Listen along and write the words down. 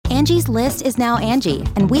Angie's List is now Angie,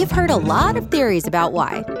 and we've heard a lot of theories about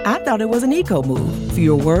why. I thought it was an eco move.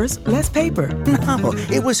 Fewer words, less paper. No,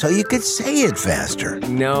 it was so you could say it faster.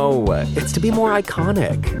 No, it's to be more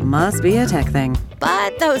iconic. Must be a tech thing.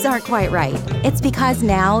 But those aren't quite right. It's because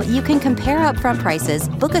now you can compare upfront prices,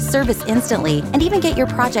 book a service instantly, and even get your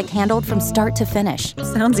project handled from start to finish.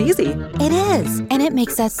 Sounds easy. It is, and it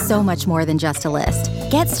makes us so much more than just a list.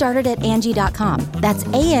 Get started at Angie.com. That's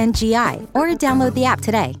ANGI, or download the app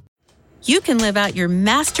today. You can live out your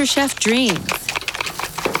MasterChef dreams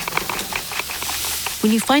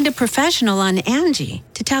when you find a professional on Angie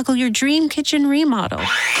to tackle your dream kitchen remodel.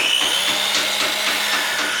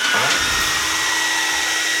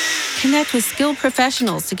 Connect with skilled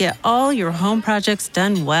professionals to get all your home projects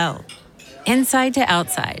done well. Inside to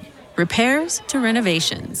outside, repairs to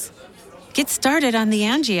renovations. Get started on the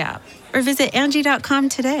Angie app or visit Angie.com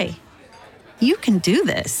today. You can do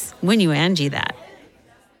this when you Angie that.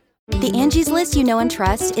 The Angie's List you know and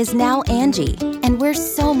trust is now Angie, and we're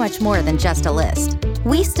so much more than just a list.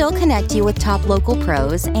 We still connect you with top local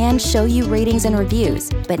pros and show you ratings and reviews,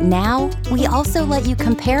 but now we also let you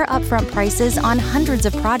compare upfront prices on hundreds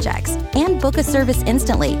of projects and book a service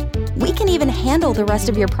instantly. We can even handle the rest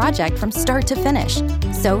of your project from start to finish.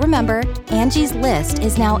 So remember, Angie's List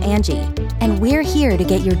is now Angie, and we're here to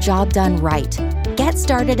get your job done right. Get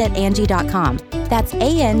started at Angie.com. That's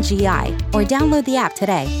ANGI, or download the app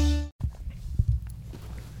today.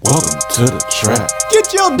 Welcome to the trap.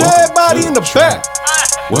 Get your dead body in the back.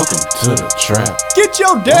 Welcome to the trap. Get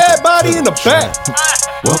your dead body in the back.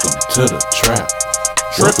 Welcome to the trap.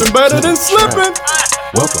 Tripping better than slipping.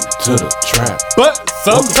 Welcome to the trap. But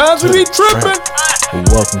sometimes we be tripping.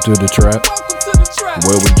 Welcome to the trap.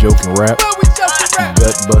 Where we joke and rap.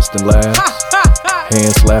 Gut busting laughs.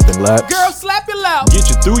 Hand slapping laps. Girl, slap your loud. Get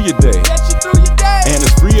you through your day. And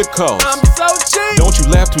it's free of cost. I'm so cheap. Don't you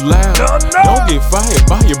laugh too loud. No. Don't get fired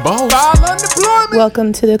by your boss. File unemployment.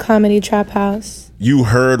 Welcome to the Comedy Trap House. You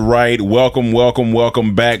heard right. Welcome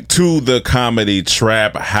back to the Comedy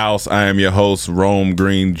Trap House. I am your host, Rome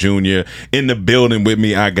Green Jr. In the building with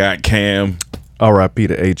me, I got Cam. R.I.P.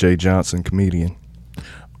 to A.J. Johnson, comedian.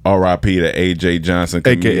 R.I.P. to A.J. Johnson,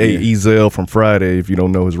 comedian. A.K.A. Ezel from Friday, if you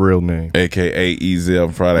don't know his real name. A.K.A. Ezel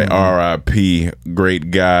from Friday. R.I.P.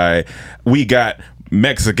 Great guy. We got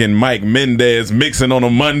Mexican Mike Mendez mixing on a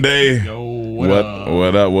Monday. Yo, what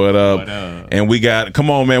up? And we got, come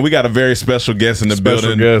on, man, we got a very special guest in the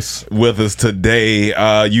building with us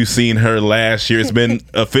today. You seen her last year. It's been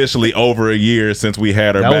officially over a year since we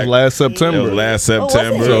had her back. That was last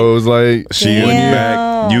September. So it was like she went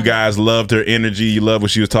back. You guys loved her energy. You loved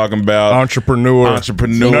what she was talking about. Entrepreneur,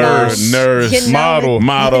 nurse,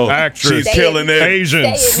 model, actress. She's killing it. Asian,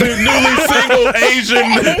 newly single Asian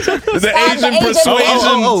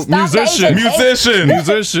persuasion,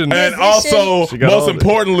 musician, and also most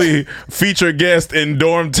importantly, featured guest in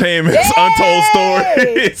Dormtainment's Untold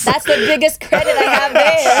Stories. That's the biggest credit I have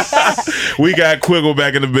there. We got Quiggle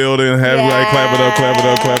back in the building. Everybody clap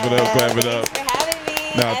it up.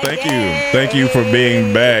 No, thank you for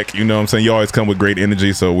being back. You know what I'm saying? You always come with great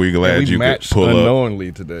energy, so we're glad you could pull unknowingly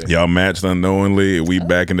up. Today. Y'all matched unknowingly. We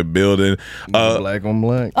back in the building. Black on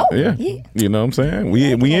black. Oh, yeah. You know what I'm saying?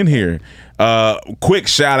 We in here. Quick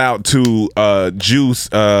shout out to Juice.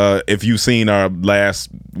 If you've seen our last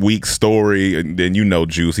week's story, then you know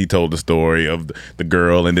Juice. He told the story of the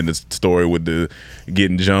girl, and then the story with the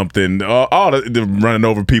getting jumped and all the running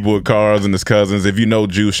over people with cars and his cousins. If you know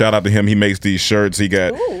Juice, shout out to him. He makes these shirts. He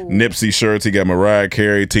got Nipsey shirts. He got Mariah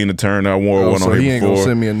Carey, Tina Turner. I wore one on here before. He ain't gonna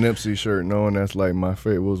send me a Nipsey shirt knowing that's like my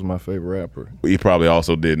favorite. Was my favorite rapper. He probably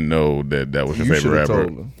also didn't know that was your favorite rapper.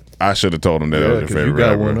 Told him. I should have told him that was your favorite you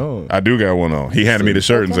got rapper. one on. I do got one on. He handed me the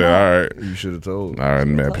shirt and said, all right. You should have told him. All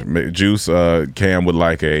right, man. Juice, Cam would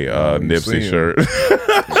like a Nipsey shirt.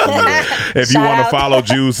 If you want to follow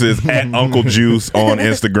Juice, it's at Uncle Juice on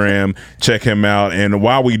Instagram. Check him out. And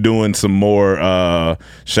while we doing some more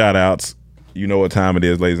shout outs, you know what time it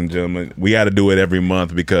is, ladies and gentlemen. We got to do it every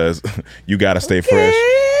month because you got to stay fresh.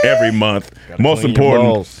 Every month, most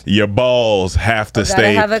important, your balls have to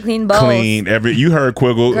stay have a clean balls. You heard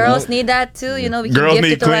Quiggle. Girls need that too. You know, we girls can need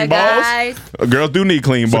gift it to our clean balls. guys. Girls do need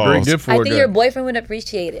clean balls. A great gift for I think your boyfriend would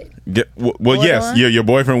appreciate it. Yes, your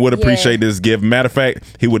boyfriend would appreciate this gift. Matter of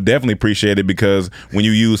fact, he would definitely appreciate it because when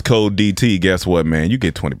you use code DT, guess what, man? You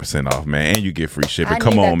get 20% off, man, and you get free shipping.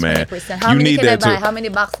 Come on, man. How many can I buy? How many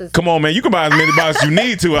boxes? Come on, man. You can buy as many boxes you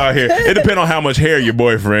need to out here. It depends on how much hair your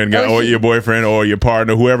boyfriend got, or your boyfriend or your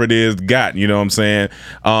partner, whoever it is, got. You know what I'm saying?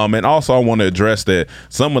 And also, I want to address that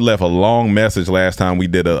someone left a long message last time we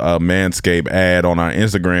did a Manscaped ad on our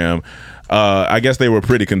Instagram. I guess they were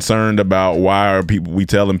pretty concerned about why are we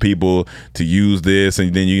telling people to use this,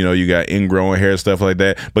 and then you got ingrown hair, stuff like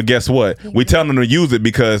that. But guess what? We tell them to use it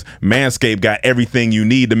because Manscaped got everything you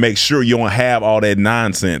need to make sure you don't have all that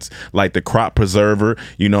nonsense, like the crop preserver.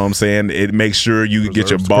 You know what I'm saying? It makes sure you get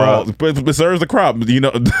your balls, preserves the crop.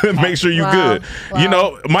 Make sure you're good.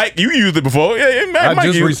 Wow. Mike, you used it before. Yeah, I Mike,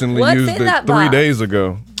 just recently used it 3 days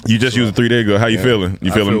ago. You just used it 3 days ago. How you feeling?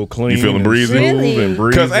 You feeling feel clean? You feeling breezy? Really?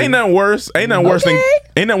 Because ain't nothing worse. Ain't nothing worse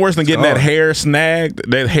than getting that hair snagged,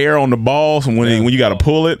 that hair on the balls when you got to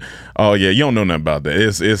pull it. Oh yeah, you don't know nothing about that.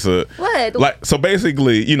 It's a what? So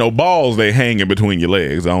basically, balls they hang in between your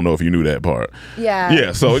legs. I don't know if you knew that part. Yeah.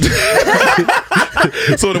 Yeah. So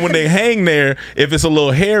so that when they hang there, if it's a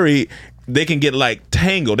little hairy, they can get like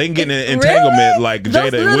tangled. They can get an entanglement like Those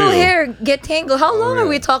Jada and little Will. hair get tangled. How long are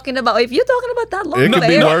we talking about? If you're talking about that long, It could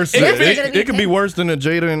be worse. It It could be worse than a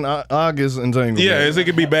Jada and August entanglement. Yeah, it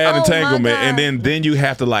could be bad entanglement, and then you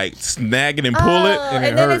have to like snag it and pull it,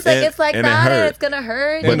 and then it's like and that, and it's gonna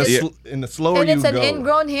hurt. But the slower you it's an go.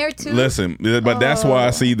 ingrown hair too. Listen, but that's why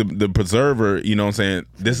I see the preserver. You know what I'm saying?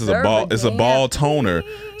 This is a ball. It's a ball toner.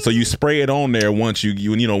 So you spray it on there once you're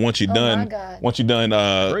done.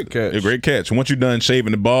 Great catch. Once you're done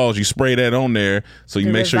shaving the balls, you spray that on there so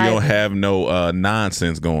you make sure you don't have no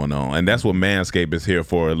nonsense going on. And that's what Manscaped is here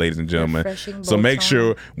for, ladies and gentlemen. So make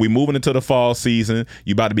sure we moving into the fall season.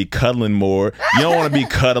 You about to be cuddling more. You don't want to be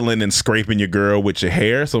cuddling and scraping your girl with your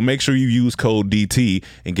hair. So make sure you use code DT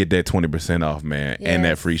and get that 20% off, man, and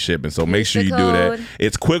that free shipping. So make sure you do that.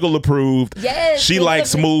 It's Quiggle approved. Yes. She likes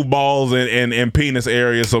smooth balls and penis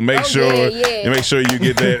areas. So make sure you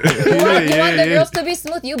get that. You want the girls to be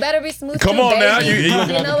smooth. You better be smooth. Come on now. You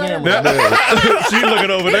know what? She's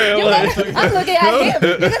looking over there. I'm looking at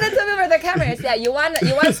him. You're gonna tell me where the camera is. Yeah, you want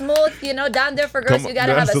smooth. Down there for girls, you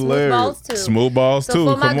gotta have a smooth balls too. Smooth balls too.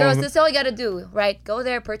 So for my girls, this is all you gotta do, right? Go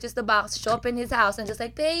there, purchase the box, show up in his house, and just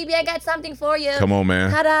like, baby, I got something for you. Come on, man.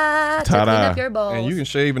 Ta-da! To clean up your balls. And you can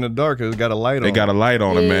shave in the dark because it's got a light on it. They got a light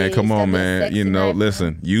on it, man. Come on, man.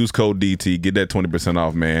 Listen, use code DT. Get that 20%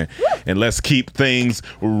 off, man. And let's keep things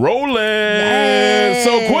rolling. Yes.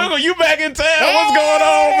 So, Quiggle, you back in town. What's going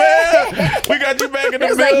on, man? We got you back in the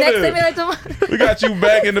building. We got you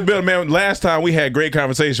back in the building, man. Last time we had great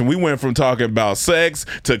conversation. We went from talking about sex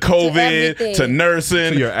to COVID to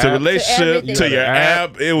nursing to relationship to your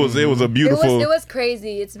app. It was a beautiful. It was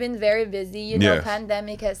crazy. It's been very busy.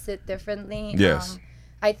 Pandemic has hit differently. Yes.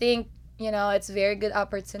 I think it's a very good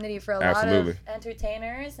opportunity for a lot of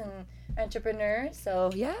entertainers and entrepreneurs.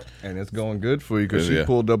 So yeah. And it's going good for you because she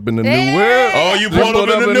pulled up in the new whip. Oh, you pulled up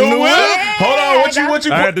in the new whip? Hold on, what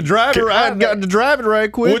you? I had to drive it. I got to drive it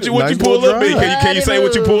right quick. What you pulled up in? Can you say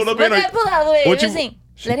what you pulled up in?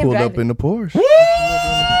 She pulled up in the Porsche.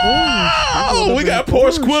 Oh, we got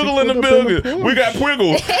Porsche Quiggle in the building. We got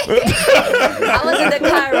Quiggle. I was in the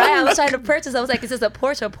car, right? I was trying to purchase. I was like, is this a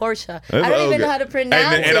Porsche or Porsche? I don't even know how to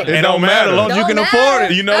pronounce it. It don't matter. As long as you can afford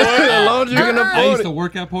it. You know what? As long as you can afford it. I used to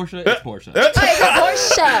work at Porsche. It's Porsche. It's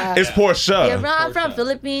Porsche. It's Porsche. Yeah, I'm from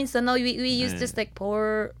Philippines, so no, we use just like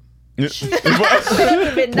I don't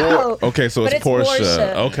even know. Okay, so it's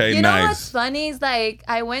Porsche. Okay, you nice. know what's funny is like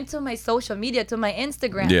I went to my social media, to my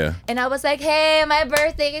Instagram, and I was like, hey, my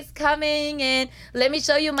birthday is coming and let me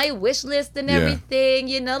show you my wish list and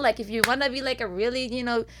everything, like if you want to be like a really,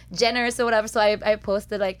 generous or whatever. So I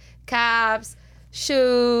posted like caps,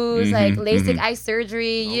 shoes, like LASIK eye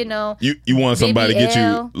surgery, You want somebody BBL. to get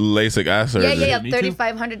you LASIK eye surgery? Yeah,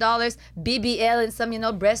 $3,500. BBL and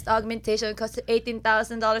some, breast augmentation. It cost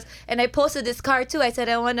 $18,000. And I posted this car too. I said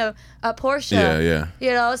I want a Porsche. Yeah.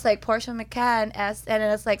 It's like Porsche Macan S, and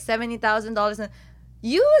it's like $70,000. And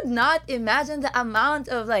you would not imagine the amount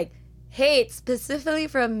of like hate specifically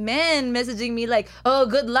from men messaging me like, oh,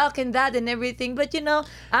 good luck and that and everything. But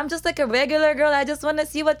I'm just like a regular girl. I just want to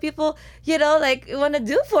see what people like want to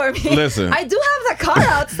do for me. Listen, I do have the car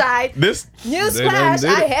outside. Newsflash,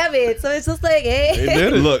 I have it. So it's just like, hey.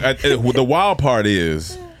 Look, the wild part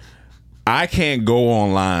is I can't go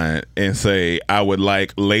online and say I would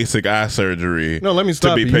like LASIK eye surgery. No, let me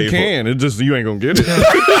stop you. You can. It's just you ain't gonna get it.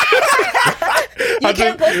 You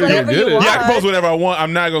can post whatever you want. Yeah, I can post whatever I want.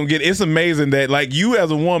 I'm not gonna get it. It's amazing that like you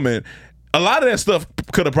as a woman, a lot of that stuff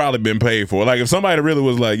could have probably been paid for. Like if somebody really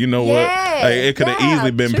was like, what, like, it could have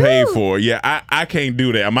easily been paid for. Yeah, I can't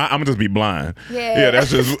do that. I'm gonna just be blind. Yeah,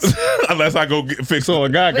 that's just unless I go fix. So a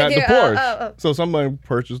guy got the Porsche. So somebody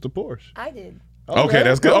purchased the Porsche. I did. Okay,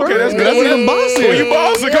 that's good. Okay, that's good. That's bossy. You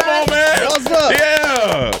bossy. Come on, man. What's up?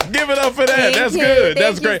 Yeah. Give it up for that. That's good.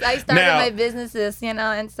 That's great. I started my businesses,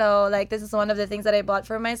 and so like this is one of the things that I bought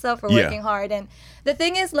for myself for working hard. And the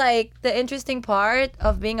thing is, like, the interesting part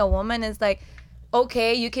of being a woman is like,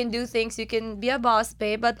 okay, you can do things, you can be a boss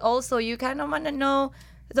babe, but also you kind of want to know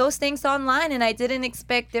those things online, and I didn't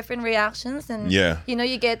expect different reactions, and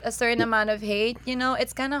you get a certain amount of hate.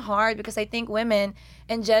 It's kind of hard because I think women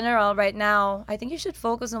in general right now, I think you should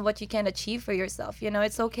focus on what you can achieve for yourself.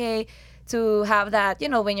 It's okay to have that,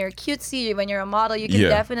 when you're cutesy, when you're a model, you can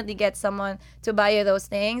definitely get someone to buy you those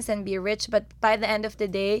things and be rich, but by the end of the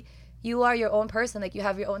day, you are your own person. Like, you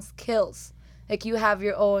have your own skills, like you have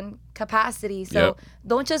your own capacity. So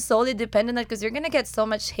don't just solely depend on that, because you're gonna get so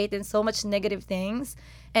much hate and so much negative things,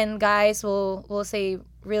 and guys will say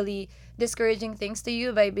really discouraging things to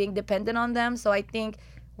you by being dependent on them. So I think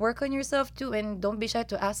work on yourself too, and don't be shy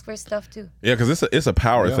to ask for stuff too. Yeah, because it's a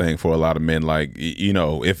power thing for a lot of men. Like,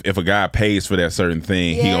 if a guy pays for that certain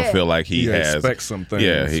thing, he gonna feel like he has expect something.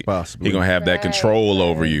 He gonna have that control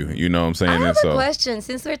over you. You know what I'm saying? I have a question,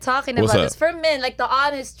 since we're talking about this for men, like the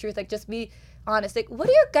honest truth, like just be honest. Like, what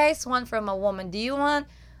do you guys want from a woman? Do you want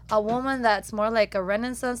a woman that's more like a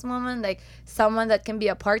Renaissance woman, like someone that can be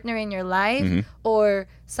a partner in your life, or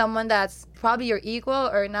someone that's probably your equal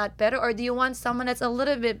or not better, or do you want someone that's a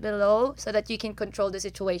little bit below so that you can control the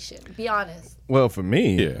situation? Be honest. Well, for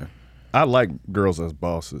me, I like girls as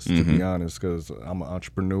bosses, to be honest, because I'm an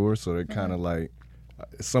entrepreneur, so it kind of like,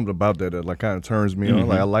 something about that like kind of turns me on.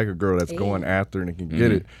 Like, I like a girl that's going after and can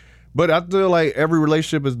get it. But I feel like every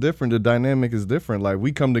relationship is different. The dynamic is different. Like,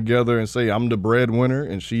 we come together and say, I'm the breadwinner,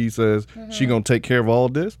 and she says she going to take care of all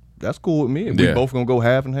this. That's cool with me. If we both going to go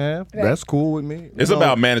half and half, that's cool with me. It's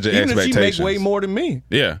about managing expectations. Even if she make way more than me,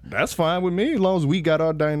 that's fine with me, as long as we got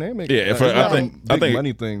our dynamic. Yeah, I think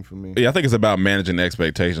money thing for me. Yeah, I think it's about managing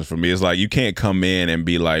expectations for me. It's like, you can't come in and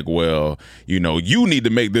be like, well, you need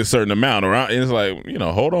to make this certain amount, or and it's like,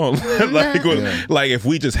 hold on. Like if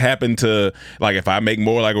we just happen to, like, if I make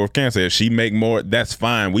more, like what Cam said, if she make more, that's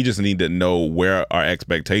fine. We just need to know where our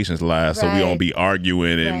expectations lie, so we don't be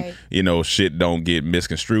arguing and shit don't get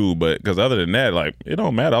misconstrued. But because other than that, like, it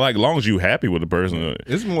don't matter. Like, as long as you happy with the person,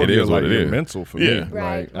 it's more it is like what it is. Mental for me.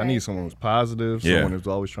 Like, I need someone who's positive, someone who's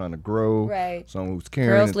always trying to grow, someone who's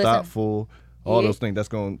caring and thoughtful. All those things, that's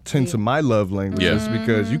going to tend to my love language.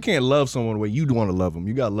 Because you can't love someone the way you want to love them.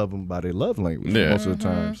 You got to love them by their love language most of the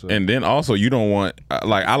time. So. And then also, you don't want,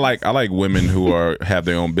 like, I like women who have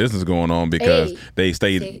their own business going on, because they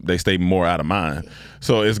stay more out of mind.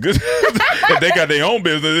 So it's good if they got their own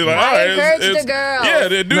business. They're like, all right, encourage the girls. Yeah,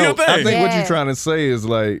 they do your thing. I think what you're trying to say is,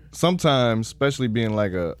 like, sometimes, especially being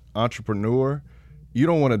like a entrepreneur, you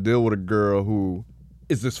don't want to deal with a girl who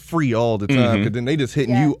is just free all the time, because then they just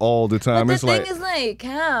hitting you all the time. But the thing is, like,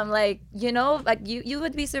 Cam, like, like you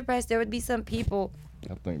would be surprised. There would be some people.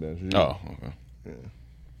 I think that's you. Oh, okay. Yeah.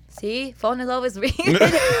 See, phone is always ringing. Put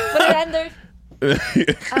it under.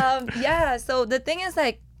 So the thing is,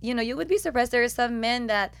 like, you would be surprised. There are some men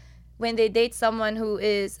that when they date someone who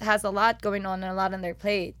has a lot going on and a lot on their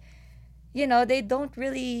plate, they don't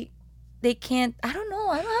really. They can't. I don't know.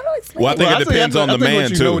 I don't know how to explain. Well, I think it depends on the man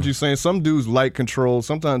too. You know what you're saying. Some dudes like control.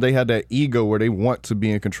 Sometimes they have that ego where they want to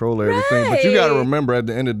be in control of everything. But you got to remember, at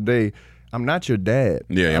the end of the day, I'm not your dad.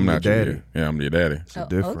 Yeah, I'm not your daddy. Yeah, I'm your daddy. It's a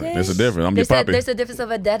difference. Okay. It's a difference. I'm your papi. There's a difference of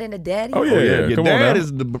a dad and a daddy. Oh yeah. Your Come dad on now.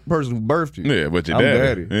 is the person who birthed you. Yeah, but your I'm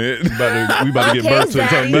daddy. We about to get birthed to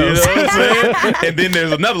something You know else. what I'm saying? And then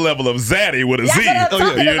there's another level of zaddy with a Z. That's what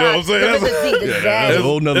I'm talking You know what I'm saying? about. There was a Z, the zaddy. That's a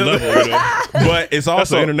whole nother level. But it's That's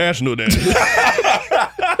also an international daddy.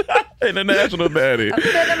 international daddy. I'm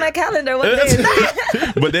putting it in my calendar. What day is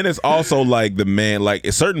that? But then it's also like the man, like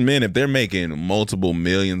certain men, if they're making multiple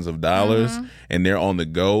millions of dollars and they're on the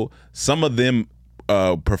go, some of them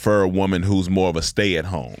prefer a woman who's more of a stay at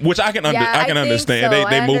home, which I can understand. So.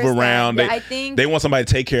 They move around. Yeah, they want somebody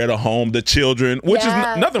to take care of the home, the children, which is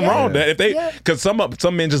nothing wrong with that. If they, because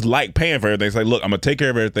some men just like paying for everything. It's like, look, I'm gonna take care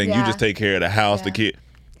of everything. You just take care of the house, the kid.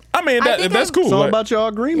 I mean, that's cool. It's all about your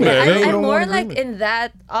agreement. I'm more like in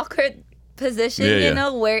that awkward position,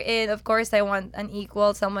 wherein, of course, I want an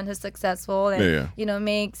equal, someone who's successful and,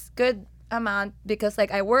 makes good amount, because,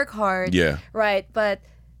 like, I work hard. Yeah. Right. But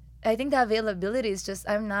I think the availability is just,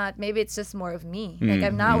 maybe it's just more of me. Like,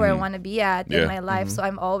 I'm not where I want to be at in my life. So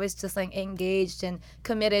I'm always just, like, engaged and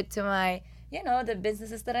committed to my, the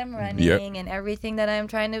businesses that I'm running and everything that I'm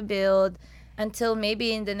trying to build. Until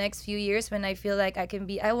maybe in the next few years when I feel like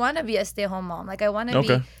I want to be a stay-at-home mom. Like, I want to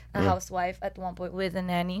be a housewife at one point with a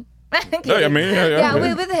nanny.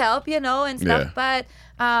 With help, and stuff. But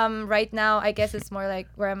right now, I guess it's more like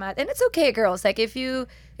where I'm at, and it's okay, girls. Like if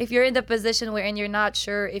you're in the position wherein you're not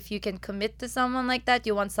sure if you can commit to someone like that,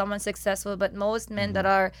 you want someone successful. But most men that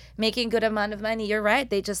are making good amount of money, you're right,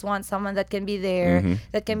 they just want someone that can be there,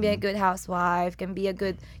 that can be a good housewife, can be a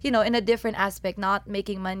good, in a different aspect, not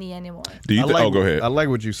making money anymore. Go ahead. I like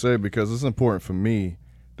what you said because it's important for me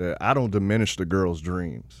that I don't diminish the girl's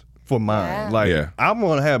dreams. For mine, I'm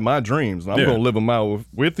gonna have my dreams. I'm gonna live them out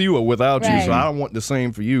with you or without you. So I don't want the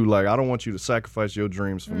same for you. Like I don't want you to sacrifice your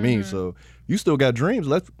dreams for me. So you still got dreams.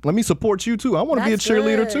 Let me support you too. I want to be a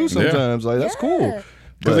cheerleader too. Sometimes, that's cool.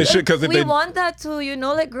 Because we want that too.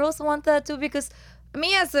 Like girls want that too. Because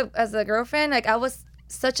me as a girlfriend, like I was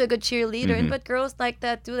such a good cheerleader, but girls like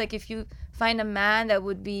that too. Like if you find a man that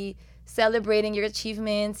would be celebrating your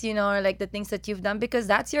achievements, or like the things that you've done, because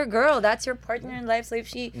that's your girl, that's your partner in life. So if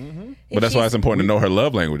she, but that's why it's important to know her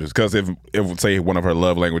love languages. Because if say one of her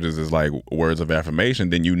love languages is like words of affirmation,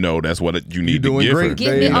 then that's what you need to give her.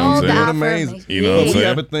 Give me all the affirmation. You know what I'm saying? We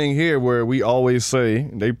have a thing here where we always say,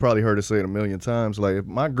 and they probably heard us say it a million times, like if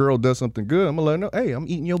my girl does something good, I'm gonna let her know, hey, I'm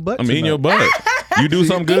eating your butt. I'm eating your butt. You do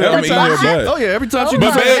something good, I'm eating your butt. Oh yeah, every time she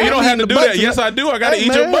does. But man, you don't have to do that. Yes, I do. I gotta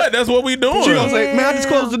eat your butt. That's what we doing. She gonna say, man, I just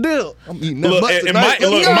closed the deal. I'm eating that butt.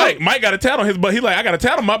 And Mike got a tat on his butt. He's like, I got a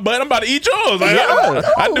tat on my butt. I'm about to eat yours. Like,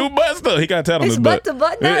 I do butt stuff. He got a tat on his butt. It's butt to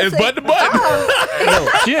butt. It's butt to butt. No,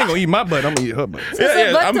 she ain't gonna eat my butt. I'm gonna eat her butt.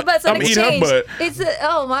 Butt to butt. I'm eating her butt.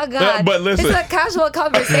 Oh my god. But listen, it's a casual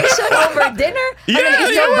conversation over dinner. I'm gonna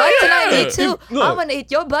eat your butt tonight. Me too. I'm gonna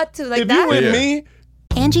eat your butt too. Like if that. You with me.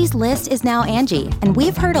 Angie's List is now Angie, and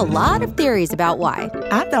we've heard a lot of theories about why.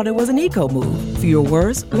 I thought it was an eco move. Fewer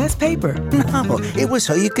words, less paper. No, it was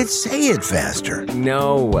so you could say it faster.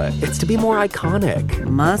 No, it's to be more iconic.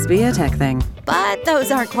 Must be a tech thing. But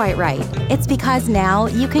those aren't quite right. It's because now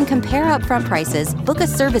you can compare upfront prices, book a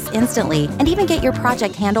service instantly, and even get your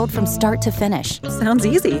project handled from start to finish. Sounds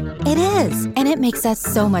easy. It is, and it makes us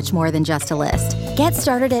so much more than just a list. Get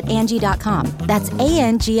started at Angie.com. That's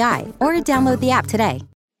ANGI, or download the app today.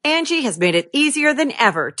 Angie has made it easier than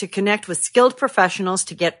ever to connect with skilled professionals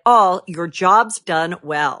to get all your jobs done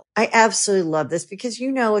well. I absolutely love this because,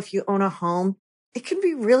 if you own a home, it can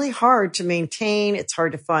be really hard to maintain. It's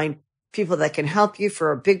hard to find people that can help you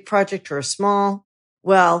for a big project or a small.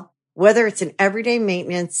 Well, whether it's in everyday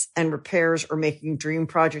maintenance and repairs or making dream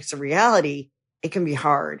projects a reality, it can be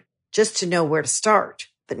hard just to know where to start.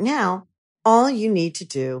 But now all you need to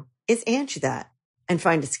do is Angie that and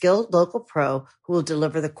find a skilled local pro who will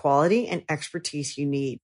deliver the quality and expertise you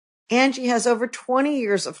need. Angie has over 20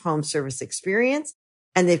 years of home service experience,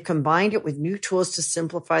 and they've combined it with new tools to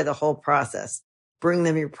simplify the whole process. Bring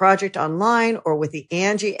them your project online or with the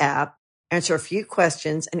Angie app, answer a few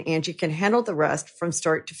questions, and Angie can handle the rest from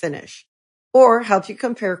start to finish. Or help you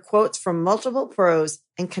compare quotes from multiple pros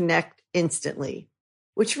and connect instantly,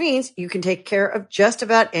 which means you can take care of just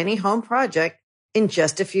about any home project in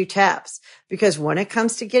just a few taps. Because when it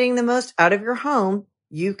comes to getting the most out of your home,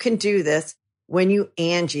 you can do this when you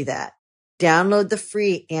Angie that. Download the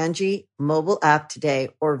free Angie mobile app today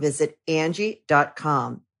or visit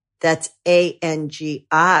Angie.com. That's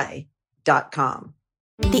ANGI.com.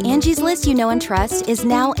 The Angie's List you know and trust is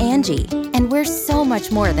now Angie, and we're so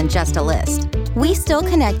much more than just a list. We still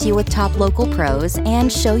connect you with top local pros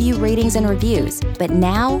and show you ratings and reviews, but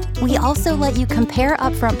now we also let you compare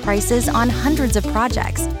upfront prices on hundreds of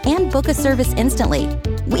projects and book a service instantly.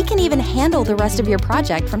 We can even handle the rest of your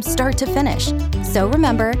project from start to finish. So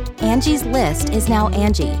remember, Angie's List is now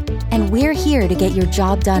Angie, and we're here to get your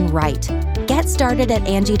job done right. Get started at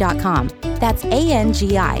Angie.com. That's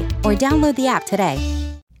ANGI, or download the app today.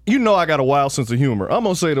 I got a wild sense of humor. I'm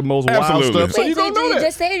going to say the most wild stuff. So you going to know that.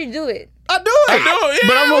 Just say it or do it. I do it. Yeah,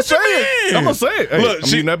 but I'm going to say it. I'm going to say it. Hey, look,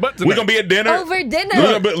 we're going to be at dinner. Over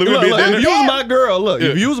dinner. Look, if you was my girl,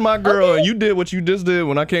 if you was my girl and you did what you just did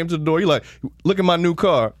when I came to the door, you're like, look at my new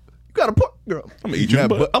car. You got to put, girl. I'm going to eat your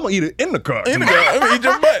butt. I'm going to eat it in the car. I'm going to eat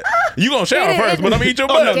your butt. You going to shower first, but I'm going to eat your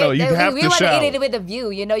butt. No, you have to shower. We want to eat it with a view.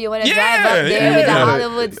 You want to drive up there with the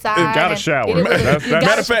Hollywood sign. You got to shower.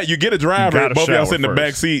 Matter of fact, you get a driver. Both of y'all sit in the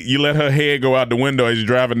back seat. You let her head go out the window as you're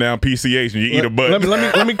driving down PCH and you eat a butt.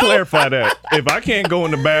 Let me clarify that. If I can't go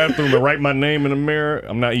in the bathroom and write my name in the mirror,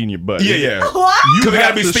 I'm not eating your butt. Yeah. What? Because it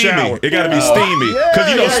got to be steamy. It got to be steamy.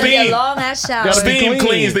 Because steam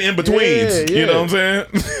cleans the in-betweens. You know what I'm saying?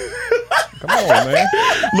 Come on, man.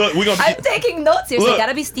 Look, I'm taking notes here. So it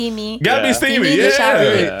gotta be steamy. Gotta be steamy.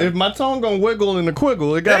 If my tongue gonna wiggle in the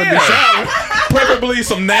quiggle, it gotta be showered. Preferably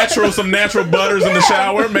some natural butters in the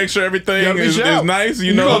shower. Make sure everything is nice.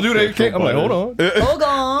 You know, gonna do that. I'm like, hold on. Hold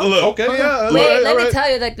on. Look, okay, yeah. Wait, let me tell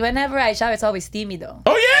you, like whenever I shower, it's always steamy though.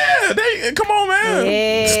 Oh yeah, come on, man.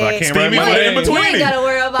 Yeah. I can't Steamy write my in name. You between. ain't gotta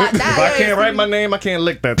worry about that. If I can't write my name, I can't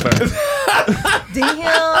lick that thing.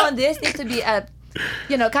 Damn, this needs to be a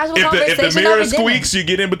casual conversation. If the mirror over dinner. squeaks, you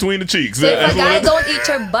get in between the cheeks. So if a guy don't eat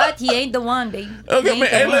your butt, he ain't the one, baby. Okay, man.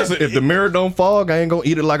 Hey, listen. If the mirror don't fog, I ain't gonna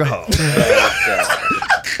eat it like a hog.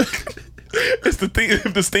 It's the thing.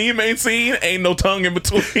 If the steam ain't seen, ain't no tongue in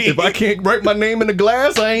between. If I can't write my name in the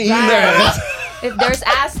glass, I ain't eating that. If there's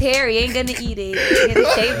ass hair, he ain't gonna eat it. He's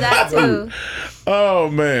gonna shave that too. Oh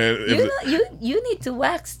man. You need to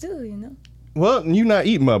wax too, you know. Well, you not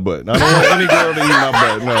eating my butt. I don't want any girl to eat my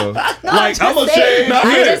butt. No. Like I'm gonna shave.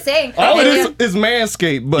 I'm just saying. All of this is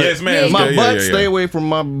manscaped, but my butt stay away from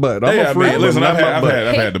my butt. I'm afraid. Listen, I've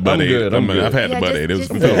had the butt aid. I've had the butt aid.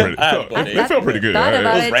 It felt pretty good.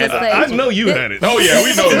 I know you had it. Oh yeah,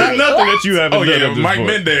 we know. There's nothing that you haven't done. Oh yeah, Mike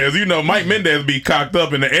Mendez. You know, Mike Mendez be cocked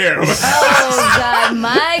up in the air. Oh God,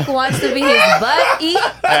 Mike wants to be his butt eat.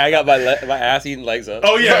 Hey, I got my ass eating legs up.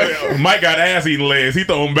 Oh yeah, Mike got ass eating legs. He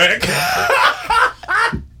throw them back.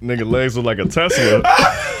 Nigga legs look like a Tesla.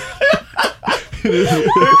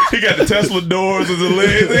 He got the Tesla doors as the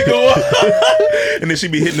legs. They go up. And then she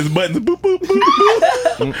be hitting his buttons. Boop, boop,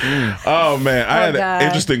 boop, boop. Oh man, I had an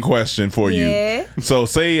interesting question for you. So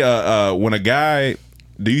say when a guy,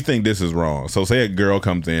 do you think this is wrong? So say a girl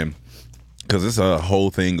comes in, because it's a whole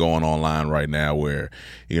thing going online right now where,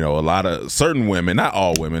 a lot of certain women, not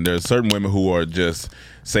all women, there's certain women who are just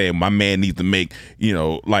saying my man needs to make,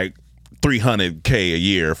 like $300K a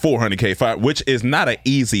year, $400K, which is not an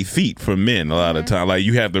easy feat for men a lot of the time. Like,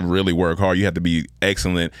 you have to really work hard. You have to be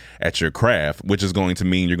excellent at your craft, which is going to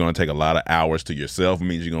mean you're going to take a lot of hours to yourself. It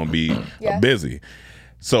means you're going to be busy.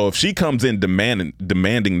 So if she comes in demanding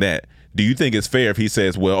that, do you think it's fair if he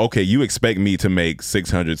says, well, okay, you expect me to make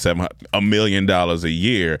 $600,000, $700,000, $1 million a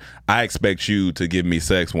year. I expect you to give me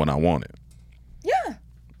sex when I want it. Yeah.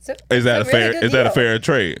 So is that a fair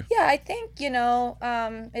trade? Yeah, I think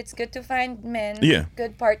it's good to find men,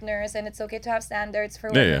 good partners, and it's okay to have standards for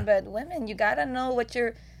women. But women, you gotta know what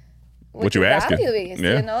your value is.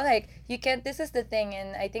 Like you can't. This is the thing,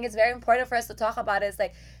 and I think it's very important for us to talk about it. It's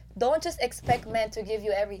like, don't just expect men to give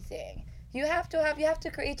you everything. You have to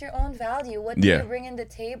create your own value. What do you bring in the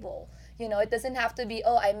table? It doesn't have to be,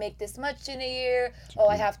 I make this much in a year.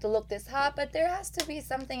 I have to look this hot. But there has to be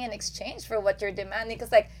something in exchange for what you're demanding.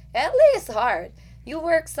 Because, LA is hard. You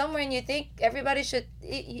work somewhere and you think everybody should,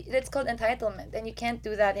 it's called entitlement. And you can't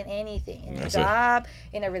do that in anything. In a job,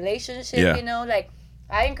 in a relationship,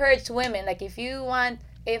 I encourage women,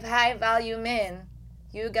 if high-value men,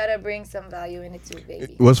 you got to bring some value in it too,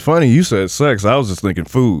 baby. What's funny, you said sex. I was just thinking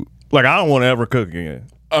food. Like, I don't want to ever cook again.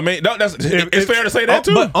 I mean, it's fair to say that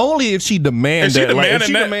too. But only if she demands that. If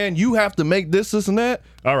she demand you have to make this and that.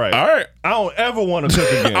 All right. I don't ever want to cook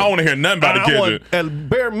again. I don't want to hear nothing about the kitchen. I want at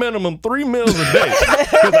bare minimum 3 meals a day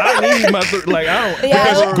because I need my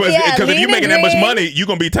because if you're making that much money, you're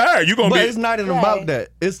gonna be tired. But it's not even about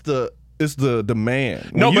that. It's the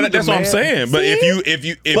demand. No, but that's what I'm saying. But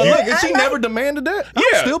if she never demanded that,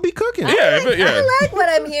 I'll still be cooking. I like what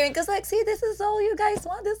I'm hearing because, this is all you guys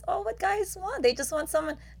want. This is all what guys want. They just want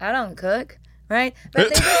someone. I don't cook, right? But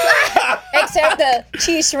they just except the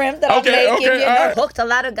cheese shrimp that I'm making. Hooked a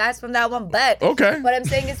lot of guys from that one. But what I'm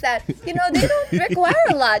saying is that they don't require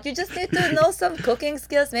a lot. You just need to know some cooking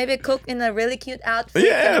skills. Maybe cook in a really cute outfit.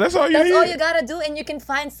 Yeah, that's all you need. That's all you gotta do, and you can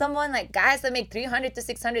find someone like guys that make $300,000 to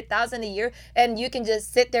 $600,000 a year, and you can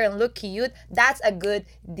just sit there and look cute. That's a good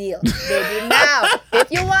deal, baby. Now, if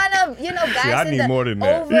you wanna, guys in the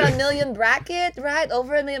over $1 million bracket, right?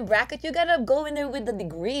 Over $1 million bracket, you gotta go in there with the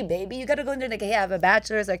degree, baby. You gotta go in there hey, I have a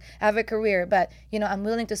bachelor's, I have a career, but I'm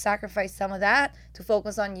willing to sacrifice some of that to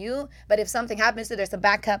focus on you. But if something happens there's a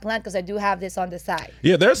backup plan because I do have this on the side.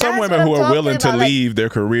 Yeah, there's some women who are willing to leave their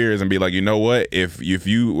careers and be like, you know what? If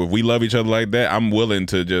we love each other like that, I'm willing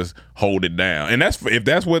to just hold it down. And if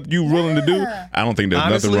that's what you're willing to do, I don't think there's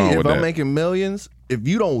nothing wrong with that. If I'm making millions, if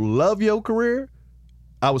you don't love your career,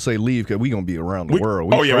 I would say leave because we're going to be around the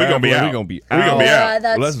world. We're going to be out. We're going to be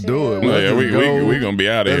out. Let's do it. We're going to be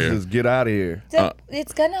out of here. Let's just get out of here.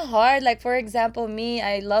 It's kind of hard. Like, for example, me,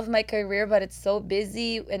 I love my career, but it's so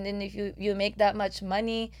busy. And then if you make that much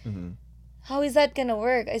money, how is that going to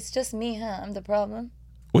work? It's just me, huh? I'm the problem.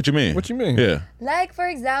 What you mean? Yeah. Like, for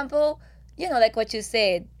example, like what you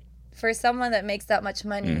said, for someone that makes that much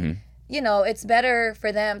money, it's better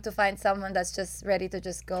for them to find someone that's just ready to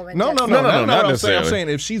just go and No, just not necessarily. necessarily. I'm saying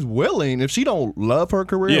if she's willing, if she don't love her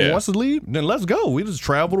career and wants to leave, then let's go. We just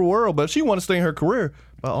travel the world. But if she want to stay in her career,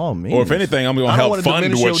 by all means. Or if anything, I'm gonna help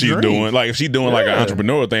fund what she's doing. Like if she's doing like an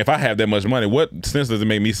entrepreneur thing, if I have that much money, what sense does it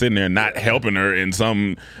make me sitting there not helping her in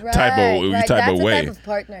some type of way? Type of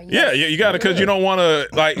partner. Yes. Yeah, you got to, because you don't want to,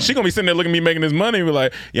 like, she gonna be sitting there looking at me making this money and be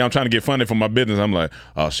like, yeah, I'm trying to get funding for my business. I'm like,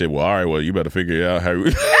 oh shit, well, all right, well, you better figure it out how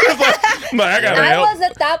I gotta help. I was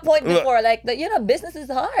at that point before, like, business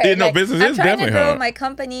is hard. Yeah, no, business is definitely hard. I'm trying to grow my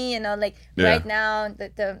company, right now,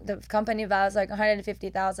 the company values like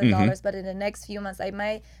 $150,000, but in the next few months,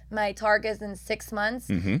 my target in 6 months,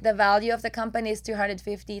 the value of the company is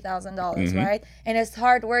 $250,000, right? And it's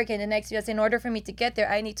hard work in the next few years. In order for me to get there,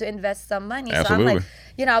 I need to invest some money. Absolutely. So I'm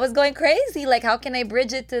like, I was going crazy. Like, how can I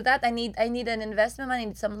bridge it to that? I need an investment money, I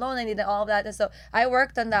need some loan, I need all of that. And so I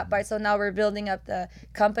worked on that part. So now we're building up the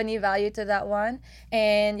company value to that one.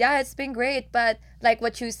 And yeah, it's been great. But like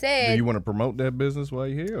what you said, do you want to promote that business while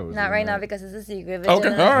you're here? Or not right now because it's a secret. Okay,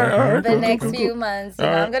 all right. The next few months,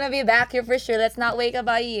 I'm gonna be back here for sure. Let's not wake up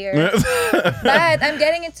a year. But I'm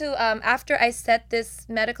getting into after I set this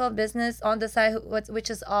medical business on the side,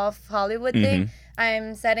 which is off Hollywood thing.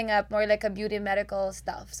 I'm setting up more like a beauty medical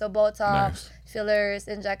stuff. So Botox, fillers,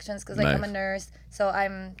 injections, because I'm a nurse. So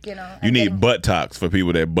I'm, You need buttocks for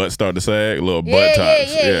people that butt start to sag. A little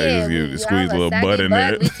buttocks. Yeah. You squeeze a little butt in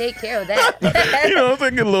there. We take care of that. I'm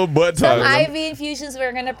thinking a little buttocks. Some IV infusions,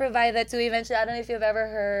 we're going to provide that too eventually. I don't know if you've ever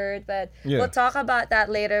heard, but we'll talk about that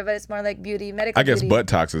later. But it's more like beauty, medical I guess beauty.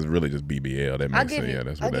 buttocks is really just BBL. That makes sense. Yeah,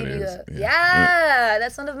 that's what that is. Yeah,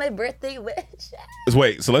 that's one of my birthday wishes.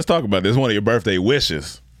 Wait, so let's talk about this. One of your birthday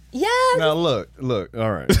wishes. Yeah. Now look.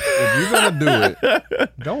 All right. If you're gonna do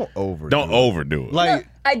it, don't overdo it. Like,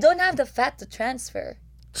 I don't have the fat to transfer.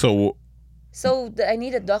 So I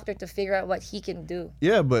need a doctor to figure out what he can do.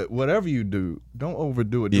 Yeah, but whatever you do, don't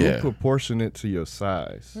overdo it. Do it proportionate to your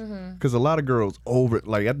size. Because a lot of girls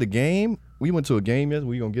like at the game. We went to a game yesterday.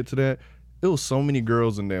 We gonna get to that. It was so many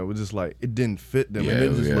girls in there. It was just like it didn't fit them, and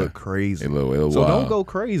it just looked crazy. So don't go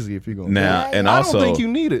crazy if you're gonna. Now, and I also, don't think you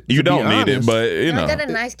need it. You don't need it, but I got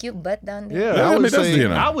a nice, cute butt down there. Yeah,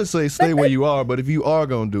 I would say stay where you are. But if you are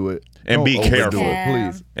gonna do it, and be careful,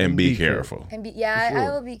 please, and be careful. And I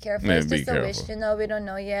will be careful. It's just a wish, we don't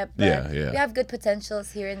know yet. But we have good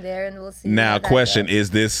potentials here and there, and we'll see. Now, question is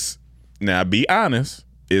this? Now, be honest.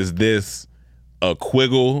 Is this a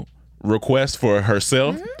Quiggle request for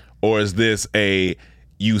herself, or is this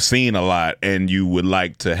you've seen a lot and you would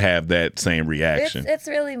like to have that same reaction? It's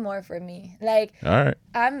really more for me. Like, all right.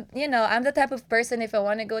 I'm the type of person, if I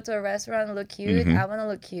want to go to a restaurant and look cute, I want to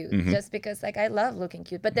look cute just because I love looking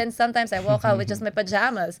cute. But then sometimes I walk out with just my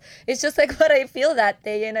pajamas. It's just like what I feel that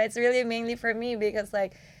day. It's really mainly for me because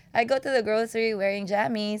I go to the grocery wearing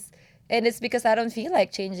jammies. And it's because I don't feel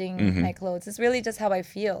like changing my clothes. It's really just how I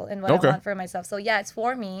feel and what I want for myself. So yeah, it's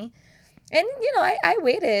for me. And, I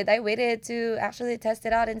waited. I waited to actually test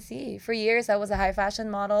it out and see. For years, I was a high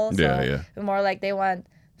fashion model. So more like they want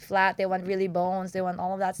flat, they want really bones, they want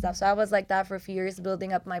all of that stuff. So I was like that for a few years,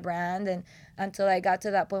 building up my brand. And until I got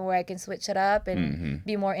to that point where I can switch it up and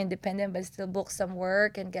be more independent, but still book some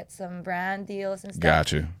work and get some brand deals and stuff.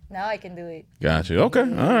 Got you. Now I can do it. Got you. Okay.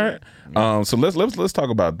 All right. So let's talk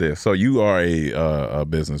about this. So you are a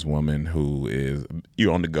businesswoman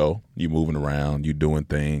you're on the go. You're moving around. You're doing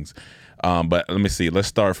things. But let me see. Let's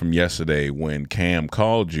start from yesterday when Cam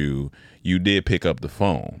called you. You did pick up the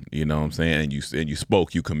phone. You know what I'm saying? And you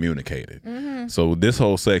spoke. You communicated. So this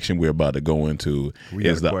whole section we're about to go into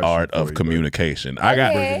is the art of communication. We're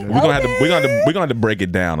gonna have to break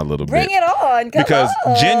it down a little bit. Bring it on, because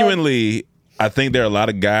genuinely, I think there are a lot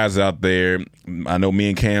of guys out there. I know me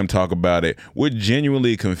and Cam talk about it. We're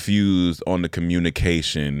genuinely confused on the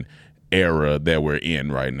communication era that we're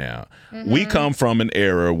in right now. We come from an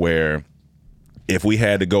era where if we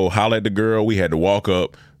had to go holler at the girl, we had to walk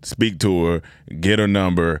up, speak to her, get her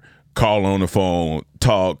number, call on the phone,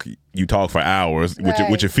 talk. You talk for hours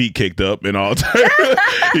with your feet kicked up and all.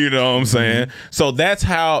 You know what I'm saying? So that's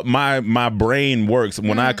how my brain works.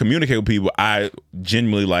 When I communicate with people, I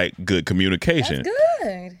genuinely like good communication. That's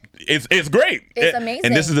good. It's great. It's amazing.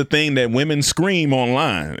 And this is the thing that women scream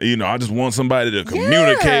online. I just want somebody to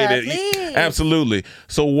communicate it. Please. Absolutely.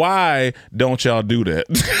 So why don't y'all do that?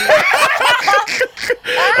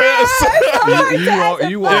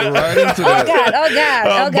 You walk right into that.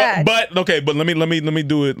 Oh God. But let me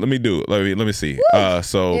do it. Let me see.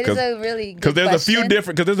 So it is a really good there's question.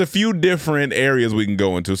 there's a few different areas we can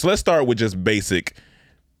go into. So let's start with just basic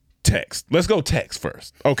text. Let's go text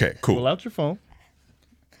first. Okay, cool. Pull out your phone.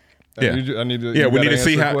 Yeah. I need to. Yeah, we need to answer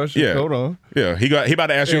see the how. question. Yeah, Hold on. Yeah, he about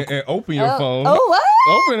to ask you. And open your phone. Oh, what?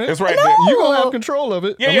 Open it. It's right No. there. You gonna have control of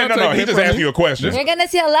it. Yeah, I'm yeah, not no. taking He it just from asked you. you a question. You're gonna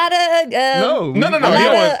see a lot of No.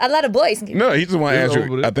 a lot of boys. No, he just want to It's ask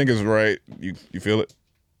over you. there. I think it's right. You feel it?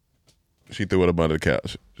 She threw it up under the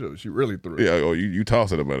couch. She really threw it. Yeah. Oh, you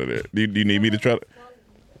toss it up under there. Do you need me to try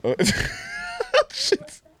to?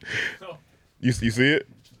 Shit. You see it?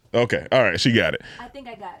 Okay. All right. She got it. I think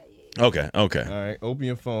I got it. Okay. All right. Open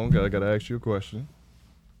your phone. I gotta ask you a question.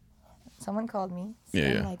 Someone called me.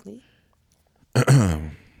 Yeah. Unlikely.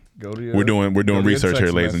 Go to your, We're doing go to your research here,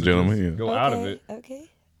 text ladies and messages. gentlemen. Yeah. Go out of it. Okay.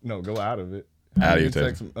 No, go out of it. Out How of your many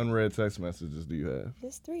text. unread text messages do you have?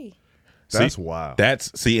 Just 3. That's wild.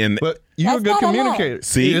 And But you're a That's good not a lot. communicator.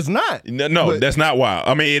 see, it's not. No, But- that's not wild.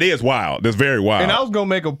 I mean, it is wild. That's very wild. And I was gonna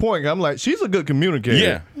make a point. I'm like, she's a good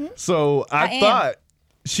communicator. Yeah. So I I am. thought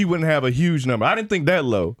she wouldn't have a huge number. I didn't think that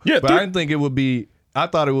low. Yeah, but I didn't think it would be. I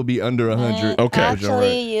thought it would be under 100. Okay.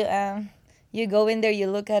 Actually, you go in there, you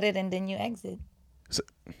look at it, and then you exit.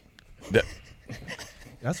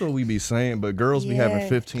 That's what we be saying. But girls be having Yeah.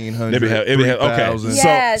 1,500. It be have- okay. 3,000,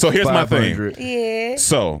 Yes. So here's my thing. 500. Yeah.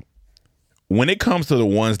 So when it comes to the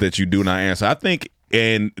ones that you do not answer, I think,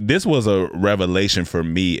 and this was a revelation for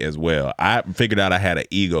me as well. I figured out I had an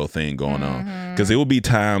ego thing going on because it would be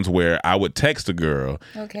times where I would text a girl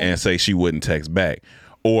and say she wouldn't text back,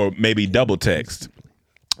 or maybe double text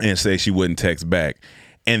and say she wouldn't text back.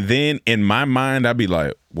 And then in my mind, I'd be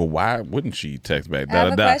like, well, why wouldn't she text back? I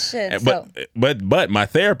have a question, But my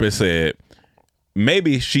therapist said,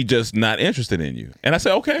 maybe she just not interested in you. And I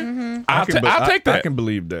said, okay, I'll take that. I can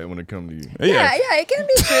believe that when it comes to you. Yeah, it can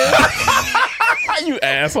be true. You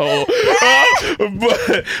asshole.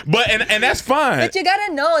 but that's fine. But you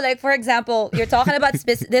gotta know, like, for example, you're talking about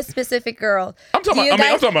this specific girl. I'm talking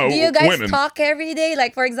about do you guys women. talk every day?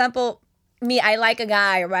 Like, for example, me, I like a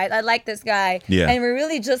guy, right? I like this guy. Yeah. And we're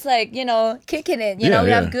really just like, kicking it. We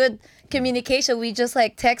have good communication. We just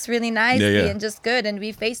like text really nicely and just good, and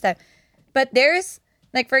we FaceTime. But there's,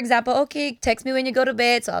 like, for example, okay, text me when you go to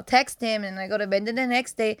bed. So I'll text him and I go to bed. And then the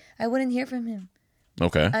next day, I wouldn't hear from him.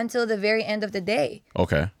 Okay. Until the very end of the day.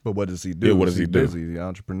 Okay. But what does he do? Yeah, what does he do? Busy, the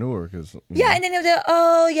entrepreneur. Yeah, and then he'll say,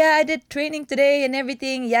 oh, yeah, I did training today and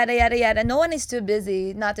everything, yada, yada, yada. No one is too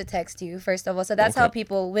busy not to text you, first of all. So that's how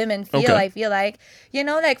women feel, Okay. I feel like.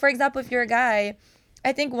 Like, for example, if you're a guy,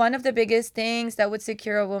 I think one of the biggest things that would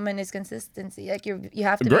secure a woman is consistency. Like, you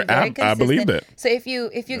have to be very consistent. I believe that. So if you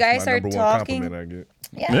That's guys my are number one talking... compliment I get.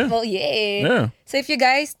 Yeah. So if you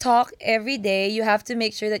guys talk every day, you have to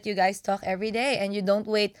make sure that you guys talk every day, and you don't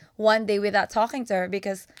wait one day without talking to her,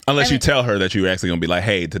 because Unless you tell her that you're actually going to be like,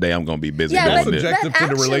 hey, today I'm going to be busy. yeah, doing but, this. subjective to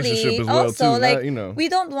the relationship as well, also, too. like, we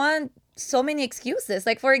don't want so many excuses.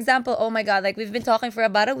 Like, for example, oh my God, like, we've been talking for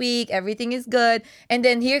about a week, everything is good, and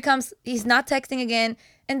then here comes, he's not texting again.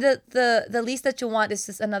 And the least that you want is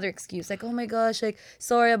just another excuse. Like, oh my gosh, like,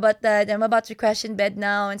 sorry about that. I'm about to crash in bed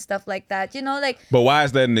now and stuff like that. Like. But why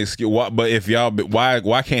is that an excuse? But if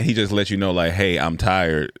why can't he just let you know, like, hey, I'm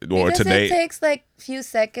tired, or because today? It takes like few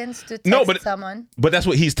seconds to text someone. But that's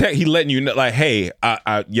what he letting you know, like, hey,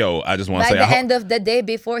 I just want to say. By the end of the day,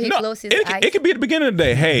 before he closes his eyes. It could be at the beginning of the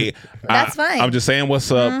day. Hey, that's fine. I'm just saying what's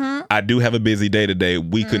up. I do have a busy day today.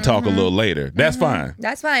 We could talk a little later. That's fine.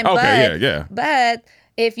 That's fine. Okay, yeah. But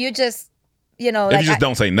if you just, if you just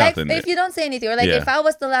don't say nothing. Like, if you don't say anything, or like if I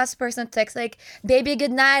was the last person to text, like, baby,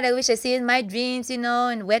 good night, I wish I see you in my dreams,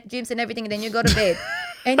 and wet dreams and everything, and then you go to bed.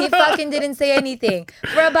 And he fucking didn't say anything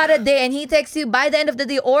for about a day, and he texts you by the end of the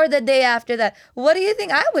day or the day after that. What do you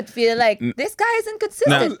think I would feel like? This guy isn't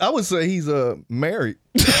consistent. I would say he's married.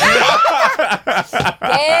 Yeah,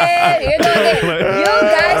 you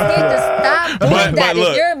guys need to stop doing that.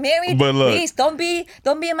 If you're married, please don't be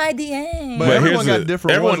in my DM. But everyone got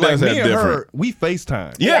different ones. Like me and her, we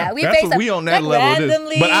FaceTime. Yeah, we That's FaceTime. what we on that like level.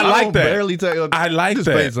 Randomly. But I like that. Barely I like just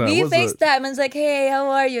that. FaceTime. We What's up? FaceTime and it's like, hey, how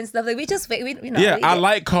are you and stuff. Like, we just I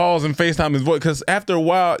like calls and FaceTime his voice, because after a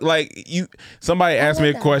while, like, somebody asked me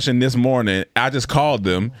a question this morning. I just called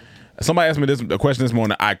them. Somebody asked me a question this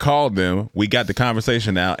morning. I called them. We got the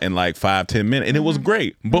conversation out in like 5-10 minutes, and it was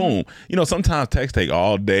great. Boom. Sometimes texts take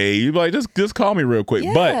all day. You be like, just call me real quick.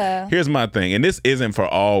 Yeah. But here's my thing, and this isn't for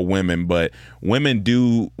all women, but women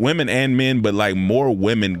and men, but like more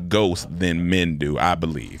women ghost than men do. I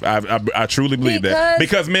believe. I truly believe that,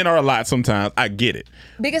 because men are a lot sometimes. I get it.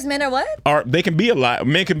 Because men are what? They can be a lot.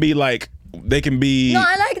 Men can be like. They can be. No,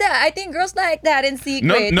 I like that. that. I think girls like that in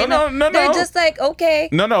secret. No. They're just like, okay.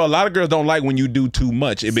 No. A lot of girls don't like when you do too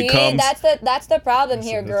much. It becomes. That's the problem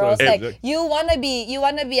here, girls. Like you wanna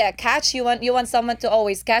be a catch. You want someone to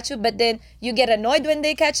always catch you, but then you get annoyed when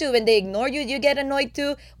they catch you. When they ignore you, you get annoyed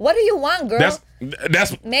too. What do you want, girl?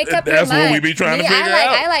 Make up your mind. That's what we be trying to figure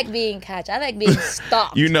out. I like being catch. I like being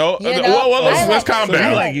stalked. Well, let's calm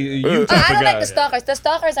down. I don't like the stalkers. The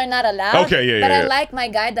stalkers are not allowed. Okay, But I like my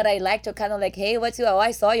guy that I like to kind of like, hey, what's you? Oh, I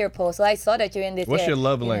saw your post. So I saw that you're in this. What's your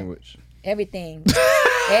love language? Everything.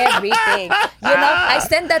 Everything. I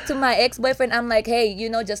sent that to my ex-boyfriend. I'm like, hey,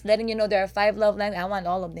 just letting you know there are 5 love languages. I want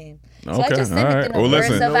all of them. So I just sent it in a verse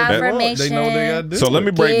of affirmation. They know they gotta do So let me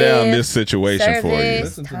break down this situation for you.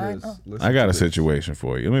 Listen to this. I got a situation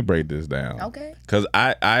for you. Let me break this down. Okay. Because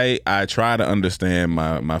I try to understand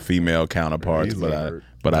my female counterparts,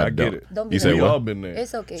 but I get don't. it. Don't be You say We what? all been there.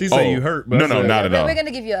 It's okay. She say you hurt. But No, not at all. We're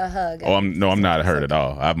gonna give you a hug. Oh, I'm not hurt at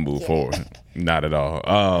all. I've moved forward. Not at all.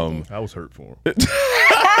 I was hurt for him.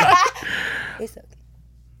 It's okay.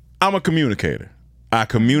 I'm a communicator. I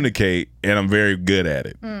communicate, and I'm very good at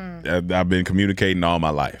it. I've been communicating all my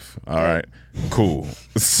life. All right, cool.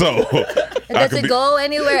 So, does it go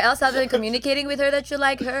anywhere else other than communicating with her that you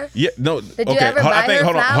like her? Yeah, no. Did you ever buy her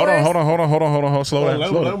flowers? Slow down.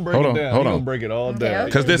 Let him break it down. Hold on. Gonna break it all down.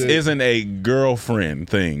 Because this isn't a girlfriend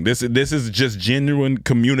thing. This is just genuine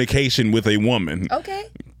communication with a woman. Okay.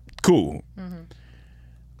 Cool.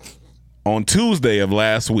 On Tuesday of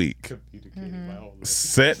last week,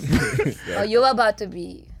 Oh, you're about to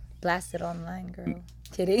be blasted online, girl.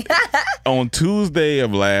 Kidding. On Tuesday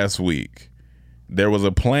of last week, there was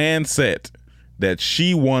a plan set that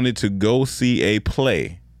she wanted to go see a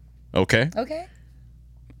play. Okay? Okay.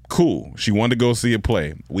 Cool. She wanted to go see a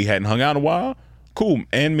play. We hadn't hung out in a while. Cool.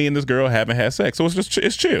 And me and this girl haven't had sex. So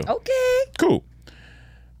it's chill. Okay. Cool.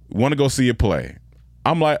 Want to go see a play.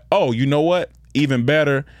 I'm like, oh, you know what? Even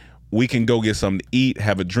better. We can go get something to eat,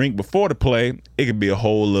 have a drink before the play. It could be a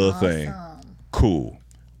whole little thing. Cool.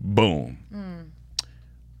 Boom.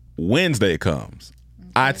 Wednesday comes.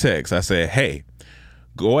 Okay. I text. I said, hey,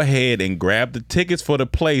 go ahead and grab the tickets for the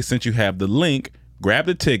play since you have the link. Grab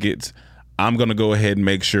the tickets. I'm going to go ahead and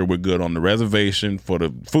make sure we're good on the reservation for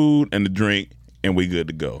the food and the drink, and we good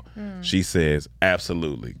to go. She says,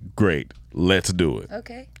 absolutely. Great. Let's do it.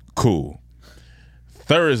 Okay. Cool.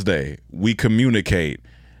 Thursday, we communicate.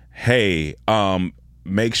 Hey,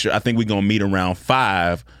 make sure, I think we're going to meet around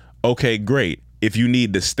 5. Okay, great. If you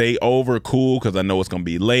need to stay over, cool, because I know it's going to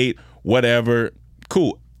be late, whatever,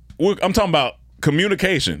 cool. I'm talking about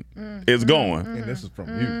communication is going. And this is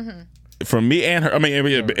from you. From me and her. I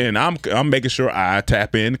mean, and I'm making sure I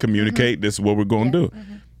tap in, communicate, this is what we're going to do.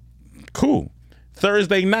 Cool.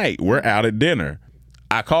 Thursday night, we're out at dinner.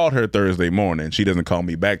 I called her Thursday morning. She doesn't call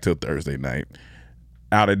me back till Thursday night.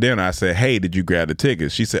 Out at dinner, I said, hey, did you grab the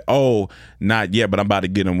tickets? She said, oh, not yet, but I'm about to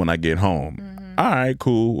get them when I get home. All right,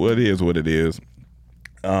 cool. Well, it is what it is.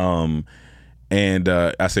 And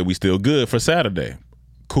I said, we still good for Saturday.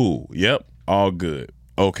 Cool. Yep. All good.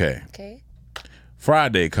 Okay.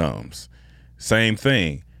 Friday comes. Same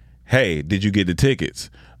thing. Hey, did you get the tickets?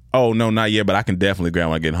 Oh, no, not yet, but I can definitely grab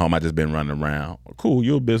when I get home. I just been running around. Cool.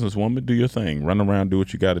 You're a businesswoman. Do your thing. Run around, do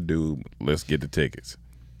what you got to do. Let's get the tickets.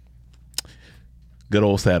 Good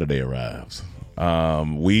old Saturday arrives.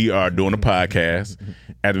 We are doing a podcast.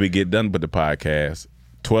 After we get done with the podcast,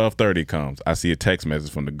 12:30 comes. I see a text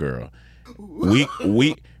message from the girl.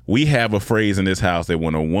 We have a phrase in this house that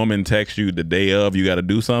when a woman texts you the day of you got to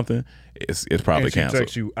do something, it's probably and she canceled.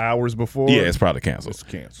 Text you hours before. Yeah, it's probably canceled. It's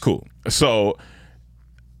canceled. Cool. So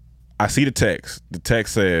I see the text. The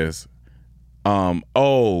text says,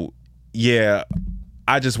 "Oh yeah,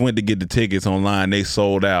 I just went to get the tickets online. They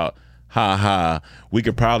sold out. Ha ha. We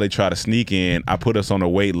could probably try to sneak in. I put us on a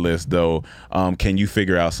wait list though. Can you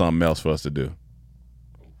figure out something else for us to do?"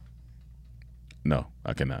 No,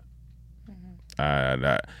 I cannot.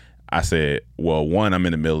 I said, well, 1, I'm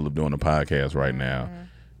in the middle of doing a podcast right now.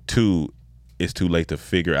 2, it's too late to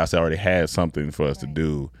figure. I said, I already had something for us to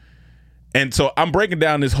do. And so I'm breaking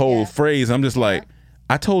down this whole phrase. I'm just like,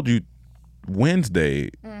 I told you Wednesday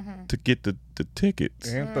to get the tickets.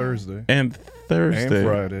 And Thursday. And Thursday. And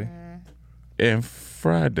Friday. And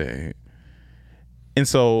Friday. And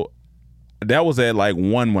so that was at like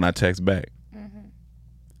 1 when I text back.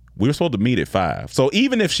 We were supposed to meet at 5. So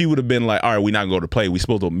even if she would have been like, all right, we're not going to play, we're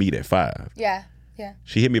supposed to meet at 5. Yeah.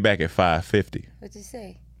 She hit me back at 5:50. What'd you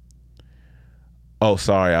say? Oh,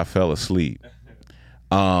 sorry, I fell asleep.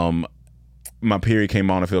 My period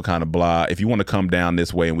came on. I feel kind of blah. If you want to come down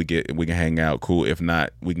this way and we can hang out, cool. If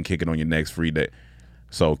not, we can kick it on your next free day.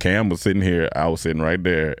 So Cam was sitting here, I was sitting right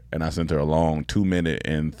there, and I sent her a long 2-minute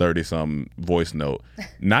and 30-something voice note.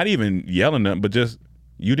 Not even yelling at, but just,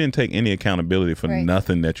 you didn't take any accountability for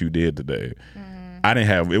nothing that you did today. I didn't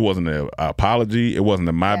have, it wasn't an apology, it wasn't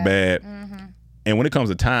a my bad. And when it comes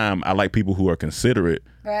to time, I like people who are considerate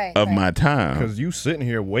of my time. Because you sitting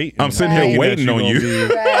here waiting. I'm sitting here waiting on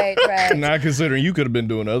you. Right. Not considering you could have been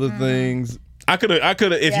doing other things. I could have.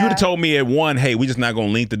 If you would have told me at 1, hey, we just not gonna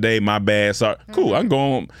link today. My bad. Sorry. Cool. I'm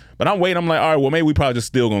going. But I'm waiting. I'm like, all right. Well, maybe we probably just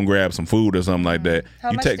still gonna grab some food or something like that.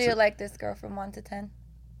 How much do you like this girl from 1 to 10?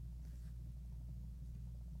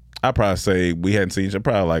 I'd probably say we hadn't seen each other.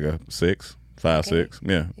 Probably like a 6, 5, 6.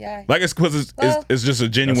 Yeah. Like it's because it's just a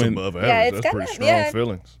genuine. That's above average. That's pretty strong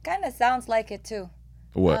feelings. Kind of sounds like it too.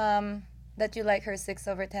 What? That you like her 6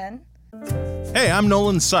 over 10. Hey, I'm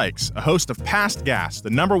Nolan Sykes, a host of Past Gas, the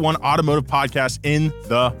 #1 automotive podcast in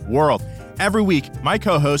the world. Every week, my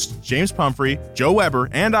co-hosts James Pumphrey, Joe Weber,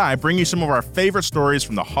 and I bring you some of our favorite stories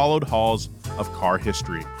from the hallowed halls of car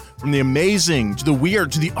history. From the amazing to the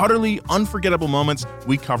weird to the utterly unforgettable moments,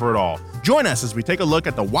 we cover it all. Join us as we take a look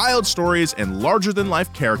at the wild stories and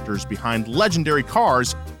larger-than-life characters behind legendary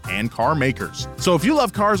cars and car makers. So if you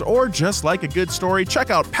love cars or just like a good story,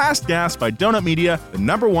 check out Past Gas by Donut Media, the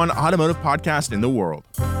 #1 automotive podcast in the world.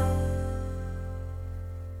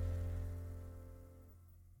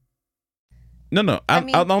 No. I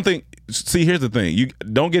don't think. See, here's the thing. You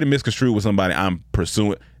don't get it misconstrued with somebody I'm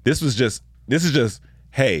pursuing. This is just.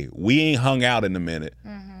 Hey, we ain't hung out in a minute.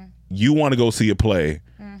 You want to go see a play?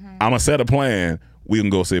 I'm gonna set a plan. We can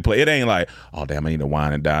go see a play. It ain't like, oh damn, I need to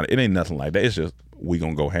wine and dine. It ain't nothing like that. It's just we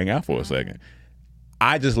gonna go hang out for a second.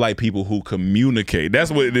 I just like people who communicate.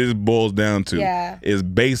 That's what this boils down to. Yeah. Is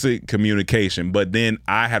basic communication. But then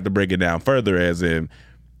I have to break it down further, as in,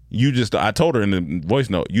 I told her in the voice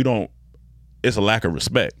note, it's a lack of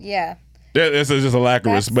respect. Yeah. It's just a lack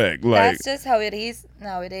of respect. Like, that's just how it is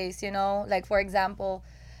nowadays, Like, for example,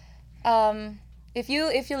 if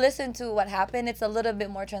you listen to what happened, it's a little bit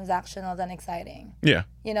more transactional than exciting. Yeah.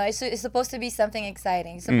 It's supposed to be something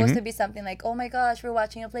exciting. It's supposed to be something like, oh my gosh, we're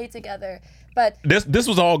watching a play together. But this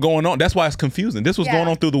was all going on. That's why it's confusing. This was going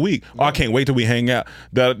on through the week. Oh, I can't wait till we hang out.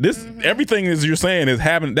 Everything as you're saying is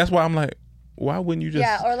happening. That's why I'm like, why wouldn't you just?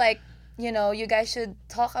 Yeah, or like, you guys should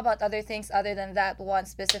talk about other things other than that one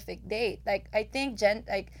specific date. Like, I think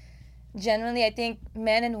generally, I think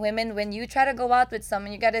men and women, when you try to go out with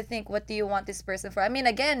someone, you got to think, what do you want this person for? I mean,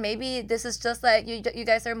 again, maybe this is just like you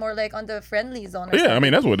guys are more like on the friendly zone. Or something. I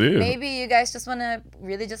mean, that's what it is. Maybe you guys just want to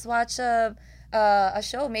really just watch a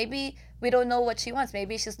show. Maybe we don't know what she wants.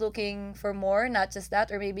 Maybe she's looking for more, not just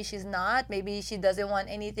that, or maybe she's not. Maybe she doesn't want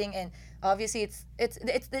anything, and obviously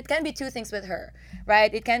it can be 2 things with her,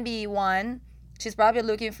 right? It can be 1, she's probably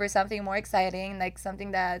looking for something more exciting, like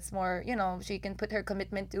something that's more, she can put her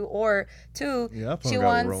commitment to, or 2, she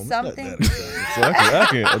wants something. So I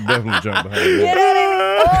can definitely jump behind that. You know what I mean?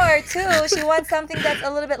 Or 2, she wants something that's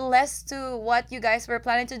a little bit less to what you guys were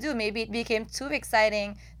planning to do. Maybe it became too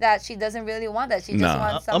exciting that she doesn't really want that. She just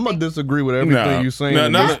wants something. I'm gonna disagree with everything you're saying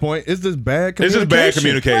at this point. It's just bad communication. It's just bad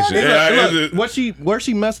communication. Look, where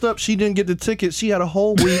she messed up, she didn't get the ticket. She had a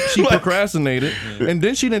whole week. She procrastinated, and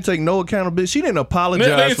then she didn't take no accountability. She didn't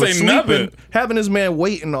apologize for sleeping, having this man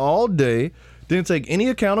waiting all day. Didn't take any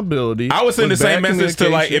accountability. I would send the same message to,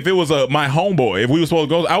 like, if it was my homeboy, if we were supposed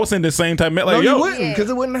to go, I would send the same type. Like, you wouldn't, because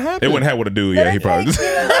it wouldn't happen. It wouldn't have what to do. He probably.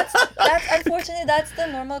 That's unfortunately, that's the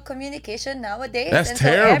normal communication nowadays. That's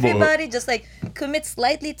terrible. So everybody just like commits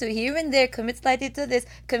slightly to here and there, commit slightly to this,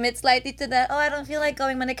 commit slightly to that. Oh, I don't feel like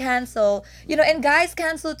going, I'm gonna cancel. And guys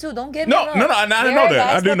cancel too. Don't get me wrong. No, I know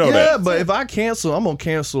that. I do know that. Yeah, but if I cancel, I'm gonna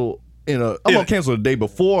cancel. I'm gonna cancel the day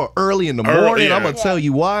before, early in the morning. I'm gonna tell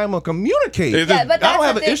you why. I'm gonna communicate. But I don't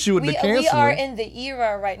have an issue with the canceling. We are in the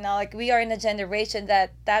era right now. Like, we are in a generation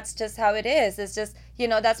that's just how it is. It's just,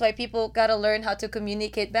 that's why people gotta learn how to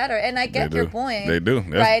communicate better. And I get your point. They do.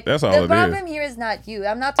 Right? That's all it is. The problem here is not you.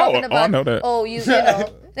 I'm not talking about. I know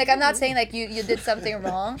that. Like, I'm not saying like you did something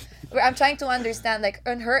wrong. I'm trying to understand, like,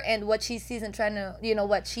 on her end, what she sees and trying to,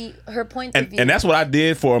 her point of view. And that's what I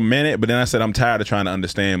did for a minute, but then I said I'm tired of trying to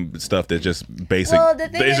understand stuff that's just basic. Well, the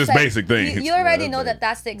thing it's is, just basic things. You already know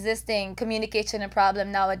that's the existing communication and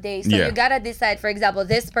problem nowadays. So you gotta decide, for example,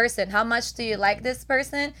 this person, how much do you like this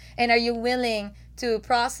person? And are you willing to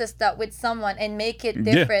process that with someone and make it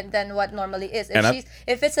different than what normally is?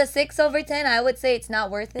 If it's a 6 over 10, I would say it's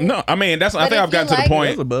not worth it. No, I mean, I think I've gotten to the point.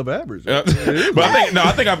 That's above average. But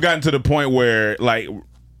I think I've gotten to the point where, like,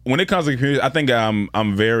 when it comes to community, I think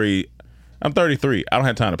I'm very I'm 33. I don't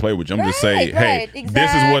have time to play with you. I'm just saying, hey, exactly.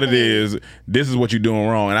 this is what it is. This is what you're doing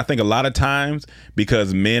wrong. And I think a lot of times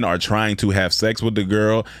because men are trying to have sex with the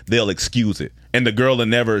girl, they'll excuse it. And the girl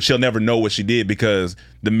she'll never know what she did because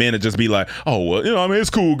the men will just be like, oh, well, you know, I mean, it's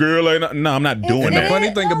cool, girl. Like, no, I'm not doing that. The funny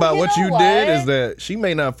thing about what you did is that she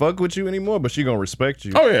may not fuck with you anymore, but she gonna respect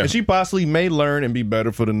you. Oh, yeah. And she possibly may learn and be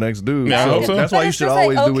better for the next dude. Yeah, I hope so. That's why you should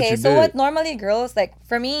always do what you so did. what normally girls, like,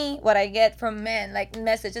 for me, what I get from men, like,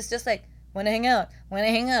 message is just like, wanna hang out, wanna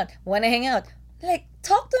hang out, wanna hang out. Like,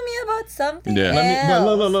 talk to me about something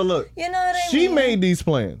else. Look. You know what I mean? She made these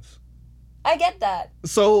plans. I get that.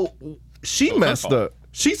 So she messed up.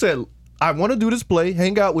 She said, I want to do this play,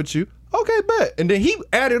 hang out with you. Okay, bet. And then he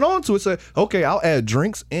added on to it, said, okay, I'll add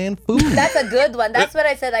drinks and food. That's a good one. That's what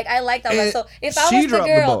I said. Like, I like that one. So if I was the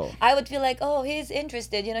girl, I would feel like, oh, he's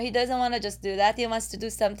interested. You know, he doesn't want to just do that. He wants to do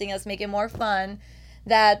something else, make it more fun.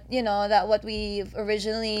 That, you know, that what we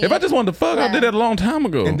originally... If I just wanted to fuck, I did that a long time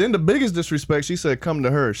ago. And then the biggest disrespect, she said, come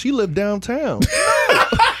to her. She lived downtown.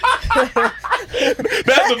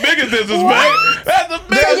 That's the biggest disrespect. That's the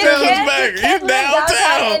biggest disrespect. You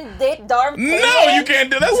downtown. And date dark no, you can't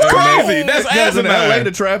do that. That's crazy. That's in LA, asinine.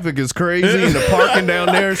 the traffic is crazy and the parking down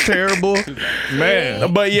there is terrible.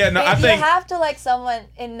 Man. But yeah, no, I think you have to like someone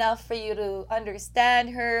enough for you to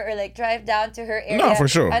understand her or like drive down to her area. No, for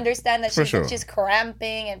sure. Understand that she's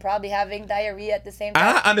cramping and probably having diarrhea at the same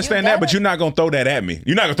time. I understand that, but you're not gonna throw that at me.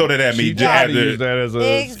 You're not gonna throw that at me. She tried to use that as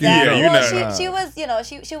a exactly. Yeah, you're well, she was, you know,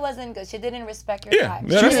 she wasn't good. She didn't respect your time.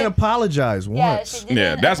 She didn't apologize once. She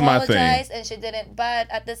didn't that's my thing. And she didn't. But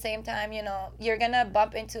at the same time, you know, you're gonna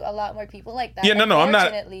bump into a lot more people like that. Yeah, no, I'm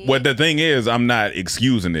not. What the thing is, I'm not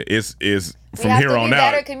excusing it. It's from here on out. You have to be a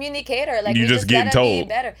better communicator. Like you just getting told. Be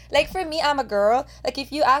better. Like for me, I'm a girl. Like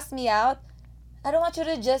if you ask me out, I don't want you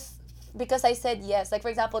to just because I said yes. Like for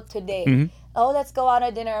example, today. Mm-hmm. Oh, let's go out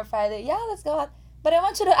on dinner on Friday. Yeah, let's go out. But I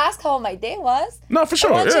want you to ask how my day was. No, for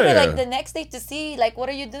sure. I want you to like the next day to see like what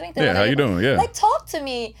are you doing today? Yeah, how you doing? Yeah. Like talk to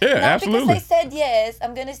me. Yeah, not absolutely. Because I said yes,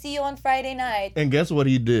 I'm gonna see you on Friday night. And guess what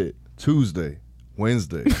he did? Tuesday,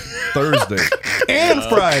 Wednesday, Thursday, and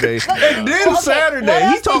Friday, and then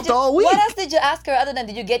Saturday. He talked all week. What else did you ask her other than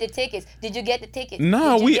did you get the tickets? Did you get the tickets?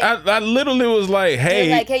 No, I literally was like, hey.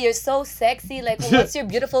 You're like, hey, you're so sexy. Like, what's your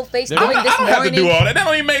beautiful face doing this morning? I don't have to do all that. That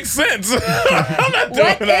don't even make sense. I'm not doing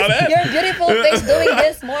all that. Your beautiful face doing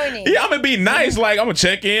this morning? Yeah, I'm gonna be nice. Like, I'm gonna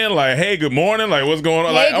check in. Like, hey, good morning. Like, what's going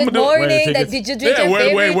on? Hey, like, good morning. Like, did you drink your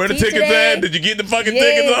favorite where the tea tickets today? at? Did you get the fucking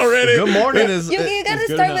tickets already? Good morning is. You gotta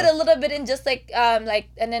start with a little bit and just like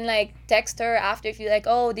and then like text her after if you like,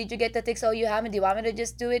 oh, did you get the tickets? Oh, you haven't. Do you want me to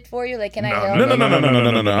just do it for you? Like, can I help? No.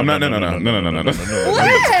 I'm not. No.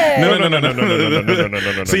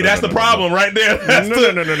 What? See, that's the problem right there.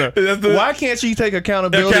 No. Why can't she take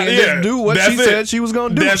accountability and just do what she said she was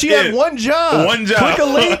gonna do? She had one job. Click a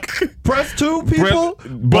link, press 2 people.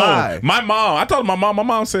 Bye. My mom. I told my mom. My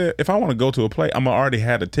mom said, if I want to go to a play, I'm already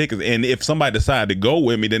had the tickets, and if somebody decided to go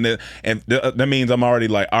with me, then that means I'm already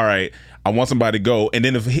like, all right. I want somebody to go, and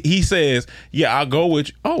then if he says, "Yeah, I'll go with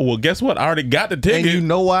you," oh well, guess what? I already got the ticket. And you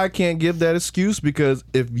know why I can't give that excuse? Because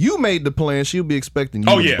if you made the plan, she'll be expecting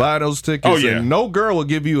you to buy those tickets. And no girl will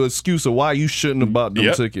give you an excuse of why you shouldn't have bought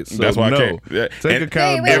them tickets. So that's why I can't. Take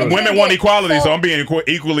accountability. And women want equality, so I'm being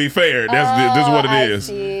equally fair. This is what it is.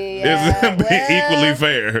 It's being equally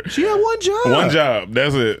fair. She had one job. One job.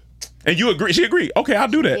 That's it. And you agree? She agreed. Okay, I'll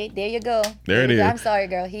do that. There you go. There it is. I'm sorry,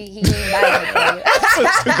 girl. He didn't buy it for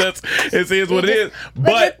you. It is what it is.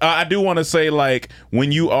 But I do want to say, like,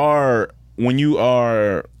 when you are,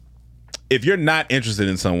 if you're not interested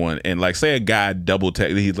in someone, and like, say a guy double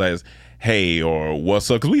text, he's like, "Hey," or "What's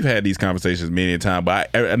up?" Because we've had these conversations many times, but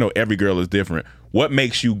I know every girl is different. What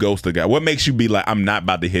makes you ghost a guy? What makes you be like, I'm not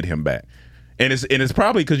about to hit him back? And it's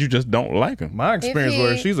probably because you just don't like him. My experience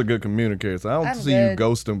was she's a good communicator, so I don't see you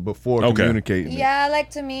ghosting before communicating. Yeah,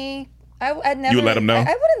 like to me, I'd never. You would let him know? I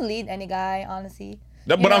wouldn't lead any guy, honestly.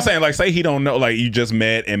 But I'm saying, like, say he don't know, like, you just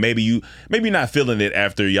met, and maybe not feeling it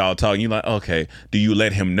after y'all talking. You're like, okay, do you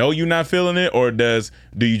let him know you're not feeling it, or do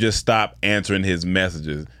you just stop answering his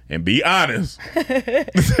messages and be honest? Be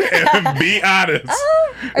honest.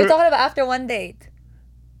 Are you talking about after one date?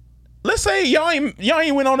 Let's say y'all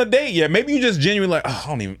ain't went on a date yet. Maybe you just genuinely like, oh, I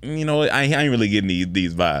don't even, I ain't really getting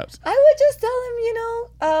these vibes. I would just tell him,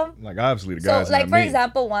 like, obviously the guy's so like not for me.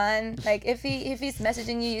 example, like if he's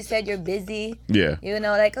messaging you, you said you're busy. Yeah.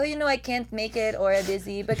 Like, oh, I can't make it, or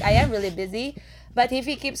busy, but I am really busy. But if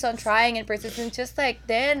he keeps on trying and persistent, just like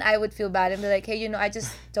then I would feel bad and be like, hey, I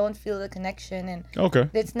just don't feel the connection, and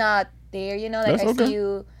it's not there. Like, I see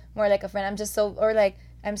you more like a friend. I'm just so, or like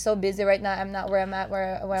I'm so busy right now. I'm not where I'm at,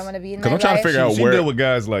 where I want to be in my life. Because I'm trying to figure out She where. deal with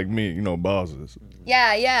guys like me, bosses.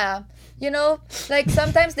 Yeah. You know, like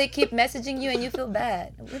sometimes they keep messaging you and you feel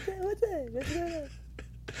bad. What's going on?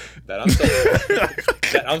 That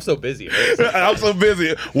I'm so busy. I'm so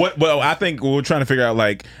busy. Well, I think we're trying to figure out,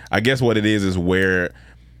 like, I guess what it is where,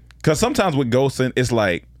 because sometimes with ghosting, it's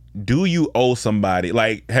like, do you owe somebody?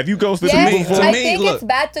 Like, have you ghosted me before? I think it's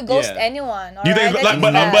bad to ghost anyone. You think,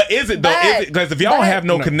 but is it though? Because if y'all don't have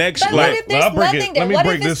no connection, but what if there's nothing there? What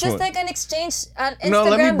if it's just like an exchange, an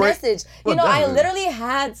Instagram message? I literally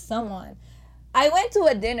had someone. I went to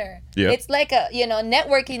a dinner. Yeah. It's like a,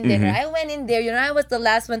 networking dinner. I went in there, I was the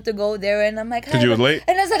last one to go there, and I'm like, hi. Because you was late?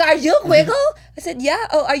 And I was like, are you Quiggle? I said, yeah.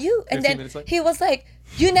 Oh, are you? And then he was like,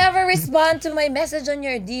 you never respond to my message on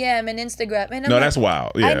your DM and Instagram. And I'm that's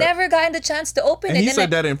wild. Yeah. I never gotten the chance to open and it. He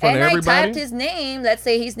said that in front of everybody? I typed his name. Let's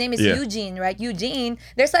say his name is Eugene, right? Eugene.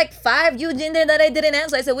 There's like 5 Eugene there that I didn't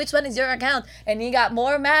answer. I said, which one is your account? And he got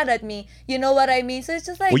more mad at me. You know what I mean? So it's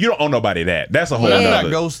just like... Well, you don't owe nobody that. That's a whole That's nother.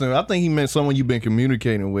 not ghosting. I think he meant someone you've been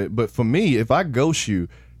communicating with. But for me, if I ghost you,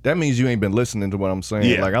 that means you ain't been listening to what I'm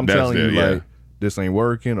saying. Yeah, like I'm telling you, like, this ain't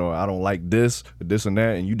working, or I don't like this and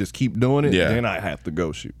that, and you just keep doing it, then I have to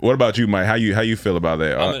ghost you. What about you, Mike? How you feel about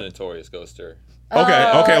that? I'm a notorious ghoster. Okay.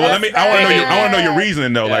 Well, I want to know your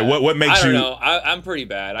reasoning though. Yeah. Like, what makes you? I don't know. I'm pretty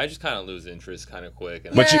bad. I just kind of lose interest kind of quick.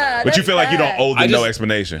 And But you feel like you don't owe them no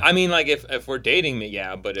explanation. I mean, like if we're dating,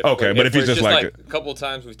 yeah. But if if you just like a couple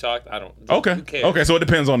times we've talked, I don't. Okay. Who cares? Okay. So it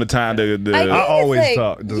depends on the time. I always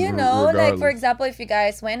talk. Like for example, if you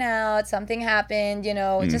guys went out, something happened,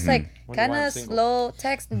 just like kind of slow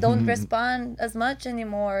text, don't respond as much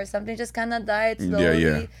anymore. Something just kind of died slowly.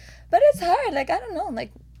 Yeah. But it's hard. Like I don't know.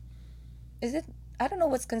 Like, is it? I don't know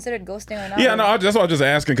what's considered ghosting or not. Yeah, no, that's what I was just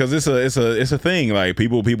asking because it's a thing. Like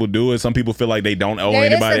people do it. Some people feel like they don't owe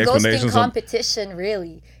anybody explanations. There is a ghosting competition,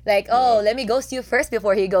 really. Like, let me ghost you first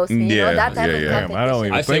before he ghosts me. That type of competition. I don't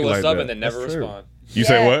even I say think what's like up that. and then never respond. You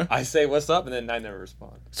say what? I say what's up and then I never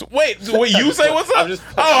respond. So wait, you say what's up?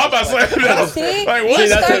 I'm about to say that. See, like, we what?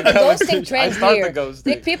 start the ghosting trend here. The ghosting.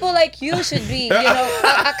 Like people like you should be,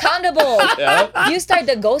 accountable. Yeah. You start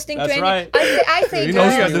the ghosting That's trend. right. I say, You girls.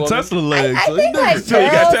 know, he got the Tesla legs. I think like So you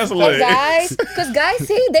got Tesla girls, legs. guys, because guys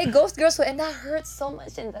say they ghost girls, and that hurts so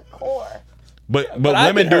much in the core. But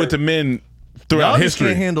I've women been do it to men throughout Y'all just history.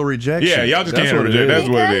 can't handle rejection. Yeah, y'all just That's can't handle what it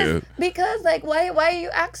rejection. is. That's what it is. Because like, why you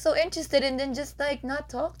act so interested and then just like not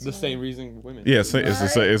talk to The me? same reason women. Yeah, it's the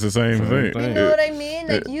same thing. You know what I mean?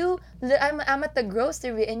 Like I'm at the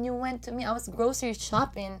grocery and you went to me. I was grocery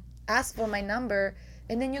shopping, asked for my number,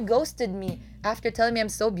 and then you ghosted me after telling me I'm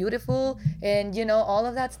so beautiful and all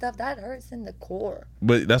of that stuff. That hurts in the core.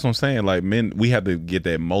 But that's what I'm saying. Like men, we have to get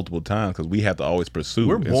that multiple times because we have to always pursue.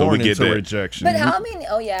 We're and born so we get into that. rejection. But how many?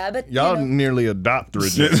 Oh yeah, but Y'all nearly adopt the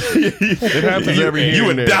rejection. It happens every year. You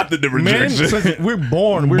and there. adopted the rejection. Men, we're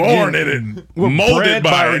born. We're born in it. We're Molded bred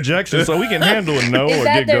by it. rejection, so we can handle a no is or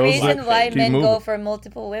that get the ghosted. reason why Keep men moving. go for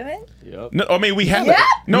multiple women? Yep. No, I mean we have Yeah. to.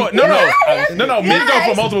 No. Men go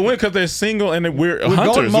for multiple women because they're single and we're We're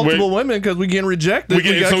hunters. going multiple women because we're getting rejected.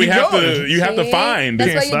 So we have going. to. You have to See? find.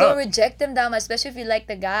 That's why you stop. don't reject them that much, especially if you like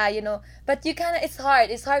the guy, But you kind of, it's hard.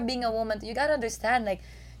 It's hard being a woman. You gotta understand, like,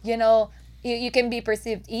 you can be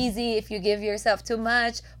perceived easy if you give yourself too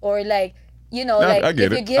much, or like, like I get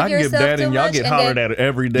if you it. give I give yourself that, too and y'all much, get and hollered then, at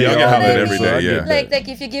every day. Y'all get all hollered day, every so day, I get yeah. that. like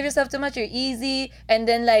if you give yourself too much, you're easy, and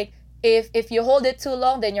then like if you hold it too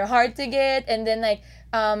long, then you're hard to get, and then like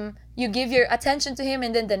you give your attention to him,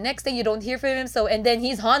 and then the next day you don't hear from him, and then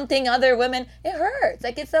he's haunting other women. It hurts.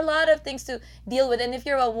 Like it's a lot of things to deal with, and if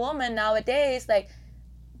you're a woman nowadays, like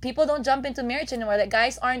people don't jump into marriage anymore. Like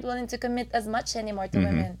guys aren't willing to commit as much anymore to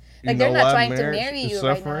women. Like they're not trying to marry you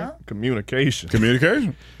right now. Communication.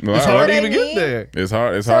 Well, It's hard to even get there. It's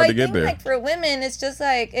hard. It's So hard I to get think, there. like for women, it's just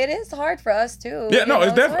like it is hard for us too. Yeah, no,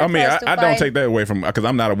 it's definitely. I mean, I don't take that. that away from because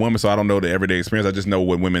I'm not a woman, so I don't know the everyday experience. I just know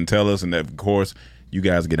what women tell us, and that, of course, you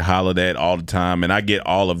guys get hollered at all the time, and I get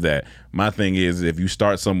all of that. My thing is, if you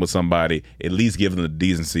start something with somebody, at least give them the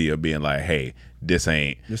decency of being like, "Hey, this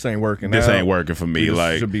ain't working. This ain't working for me. We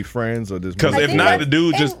like, should be friends or this." Because if not, the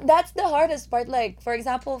dude just. That's the hardest part. Like, for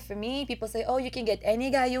example, for me, people say, "Oh, you can get any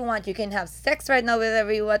guy you want. You can have sex right now with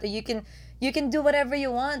whoever you want. Or you can do whatever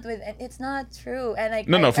you want with." And it's not true. And like,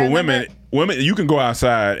 No, for women, you can go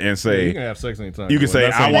outside and say you can have sex anytime. You can say,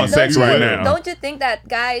 That's "I want sex right now." Don't you think that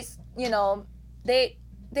guys,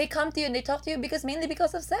 they come to you and they talk to you mainly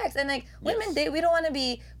because of sex. And like women, we don't want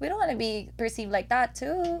to be perceived like that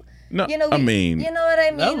too. No, you know, I mean, you know what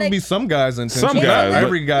I mean. That would like, be some guys' intention. Some guys, not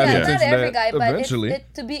every guy's intention. Not every guy, but eventually,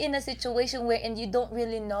 to be in a situation where and you don't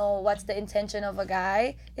really know what's the intention of a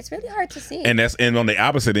guy, it's really hard to see. And on the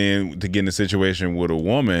opposite end, to get in a situation with a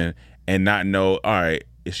woman and not know, all right,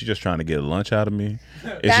 is she just trying to get lunch out of me?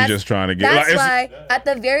 Is she just trying to get? That's why at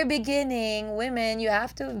the very beginning, women, you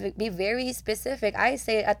have to be very specific. I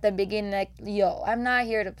say at the beginning, like, yo, I'm not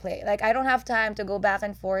here to play. Like, I don't have time to go back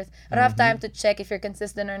and forth. I don't have time to check if you're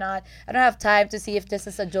consistent or not. I don't have time to see if this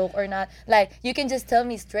is a joke or not. Like, you can just tell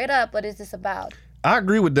me straight up, what is this about? I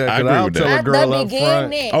agree with that. Because I'll tell a girl up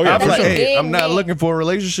front. Oh, yeah, I'm like, hey, I'm not looking for a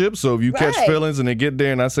relationship. So if you catch feelings and they get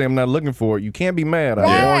there and I say I'm not looking for it, you can't be mad.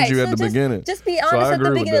 I warned you at the beginning. Just be honest at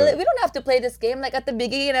the beginning. We don't have to play this game. Like at the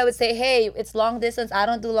beginning, I would say, hey, it's long distance. I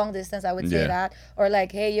don't do long distance. I would say that. Or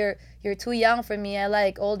like, hey, you're too young for me. I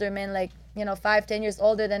like older men, like 5-10 years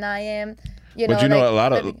older than I am. But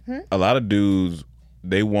a lot of dudes,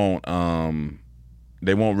 they won't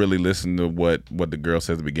really listen to what the girl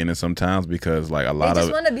says at the beginning sometimes because like a lot they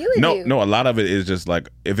just want to be with you. No, a lot of it is just like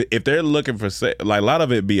if they're looking for like a lot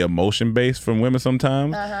of it be emotion based from women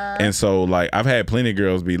sometimes, and so like I've had plenty of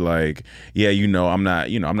girls be like, yeah, I'm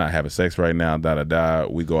not having sex right now,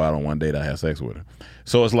 we go out on one date, I have sex with her,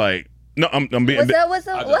 so it's like. No, I'm being. What?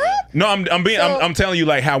 No, I'm telling you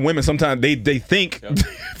like how women sometimes they think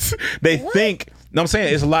they think. No, I'm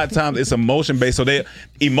saying it's a lot of times it's emotion based. So they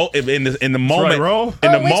in the moment.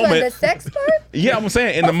 The sex part? Yeah, I'm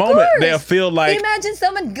saying in the moment they'll feel like. Imagine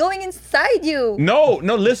someone going inside you. No,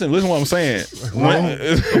 listen what I'm saying. I'm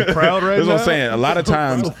proud right now. That's what I'm saying. A lot of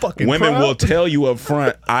times women will tell you up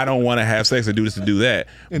front, I don't want to have sex or do this to do that.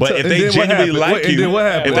 But if they genuinely like you,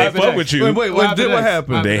 if they fuck with you, wait, what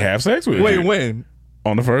happened? They have sex with you. Wait, when?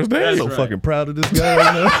 On the first day. I'm so fucking proud of this guy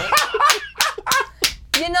right now.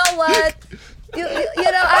 You know what?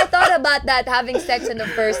 I thought about that, having sex on the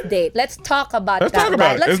first date. Let's talk about that. Talk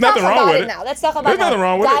about it. There's nothing wrong with it now. Let's talk about There's nothing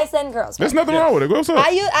wrong with guys and girls. There's nothing wrong with it. What's up?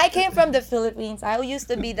 I came from the Philippines. I used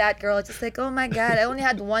to be that girl. Just like, oh my God, I only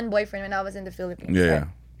had one boyfriend when I was in the Philippines. Yeah. Right?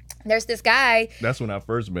 There's this guy. That's when I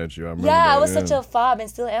first met you. I remember. Yeah, I was such a fob and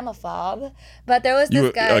still am a fob. But there was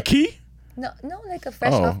this guy. A key? No, like a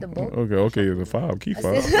fresh off the boat. Okay, it's a fob, key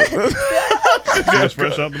fob. Just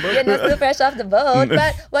fresh off the boat. Yeah, no, still fresh off the boat.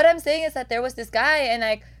 But what I'm saying is that there was this guy, and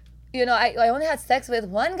like, I only had sex with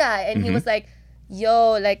one guy, and he was like,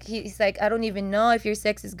 yo, like he's like, I don't even know if your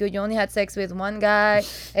sex is good. You only had sex with one guy,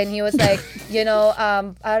 and he was like,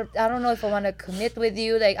 I don't know if I want to commit with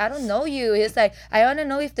you. Like I don't know you. He's like, I want to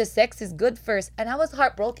know if the sex is good first, and I was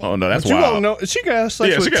heartbroken. Oh no, that's wild. You won't know. She got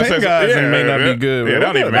sex with 10 guys and may not be good. Yeah, that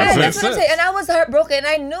don't even make sense. That's what I'm saying. And I was heartbroken, and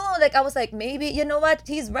I knew, like, I was like, maybe you know what?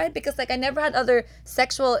 He's right because like I never had other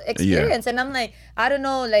sexual experience, and I'm like, I don't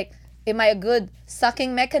know, like. Am I a good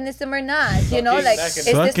sucking mechanism or not? Is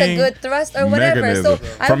this a good thrust or whatever? So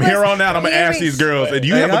from here on out, I'm gonna ask these girls: do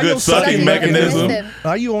you have a good sucking mechanism?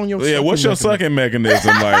 Are you on your? Yeah, what's your sucking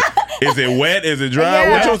mechanism like? Is it wet? Is it dry?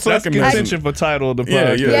 What's your sucking mechanism? Contention for title of the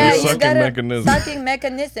podcast. Yeah, sucking mechanism. Sucking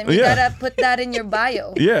mechanism. You gotta put that in your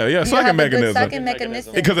bio. Yeah, sucking mechanism. Sucking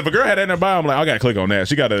mechanism. Because if a girl had that in her bio, I'm like, I gotta click on that.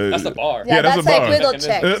 She gotta. That's the bar. Yeah, that's the like bar. wiggle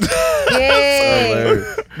check. Yay!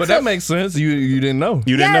 But that makes sense. You didn't know.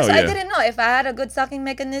 You didn't know. I didn't know if I had a good sucking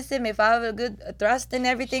mechanism, if I have a good thrust and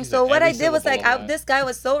everything. So what I did was like, this guy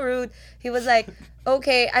was so rude. He was like,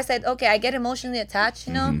 okay. I said, okay, I get emotionally attached,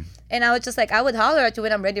 And I was just like, I would holler at you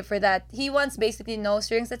when I'm ready for that. He wants basically no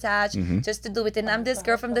strings attached, just to do it. And I'm this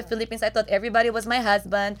girl from the Philippines. I thought everybody was my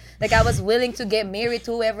husband. Like I was willing to get married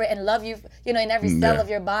to whoever and love you, in every cell of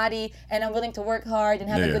your body. And I'm willing to work hard and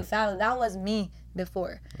have a good family. That was me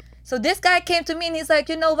before. So this guy came to me and he's like,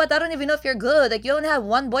 you know what? I don't even know if you're good. Like you only have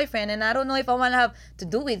one boyfriend, and I don't know if I want to have to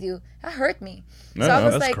do with you. That hurt me. No, so I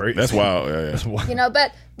was that's like, crazy. That's wild. Yeah. That's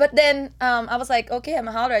wild. But then I was like, okay, I'm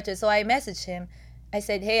gonna holler at you. So I messaged him. I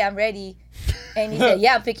said, hey, I'm ready. And he said,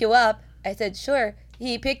 yeah, I'll pick you up. I said, sure.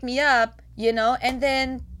 He picked me up, and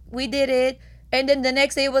then we did it. And then the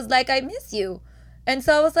next day it was like, I miss you. And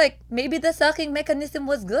so I was like, maybe the sucking mechanism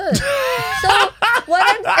was good. So what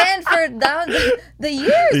I'm saying for down the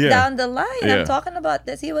years down the line, I'm talking about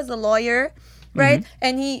this. He was a lawyer, right?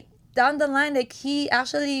 And he down the line, like he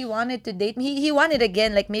actually wanted to date me. He wanted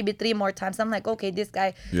again, like maybe 3 more times. I'm like, okay, this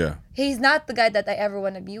guy, he's not the guy that I ever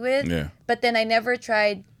want to be with. Yeah. But then I never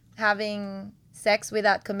tried having sex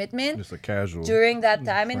without commitment. Just a casual. During that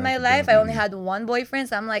time in my life, I only had one boyfriend.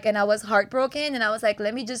 So I'm like, and I was heartbroken, and I was like,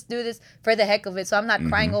 let me just do this for the heck of it. So I'm not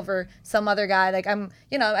crying over some other guy. Like I'm,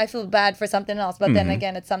 I feel bad for something else, but then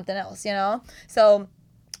again, it's something else, So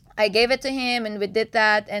I gave it to him, and we did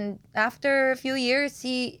that. And after a few years,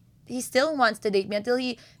 he still wants to date me until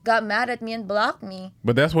he got mad at me and blocked me.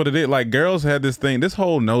 But that's what it is. Like, girls had this thing, this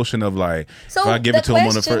whole notion of like, so if I give it to him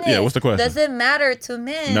on the first. Yeah, what's the question? Does it matter to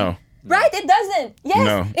men? No. Right? It doesn't. Yes,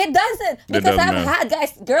 No. it doesn't. Because I've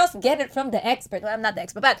had girls get it from the expert. Well, I'm not the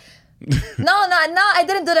expert, but no, I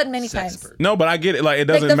didn't do that many times. No, but I get it. Like, it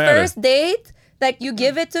doesn't like the matter. First date, like you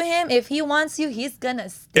give it to him. If he wants you, he's gonna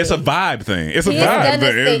stay. It's a vibe thing. It's a He's vibe gonna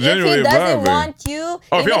thing. stay. It's genuinely If he a doesn't vibe thing. want you,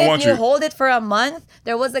 Oh, if he even don't if want you you. hold it for a month,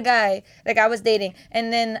 there was a guy like I was dating,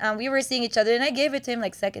 and then we were seeing each other, and I gave it to him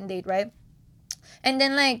like second date, right? And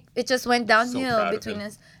then like it just went downhill between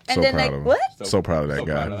us. And So then proud like of him. what? So proud of that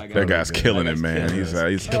guy. That guy's killing it, man. He's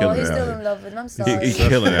killing He's it. still out in love with him. I'm sorry. here. He's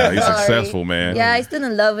killing it. He's Sorry. successful, man. Yeah, he's still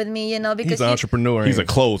in love with me, because He's an entrepreneur. He's a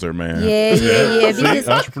closer, man. Yeah. Because,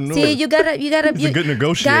 entrepreneur. see, you gotta. He's a good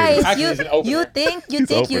negotiator. Guys, Actually, you think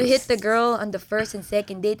open. you hit the girl on the first and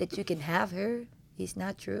second date that you can have her? It's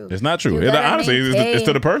not true. It's not true. You gotta Honestly, it's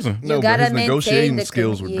to the person. You No, but gotta his maintain negotiating the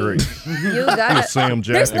skills were great. You gotta. Sam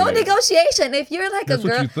There's no Jackson. negotiation. If you're like That's a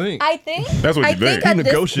girl, what you think. I think. That's what I you think. at He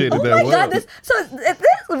this- negotiated oh that my well. God,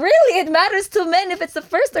 really it matters to men if it's the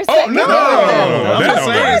first or second. No. I'm just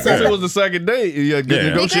saying, no. since it was the second date, you had good Yeah.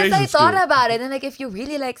 negotiation Because I thought skills. about it, and like if you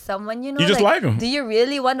really like someone, You just like 'em. Do you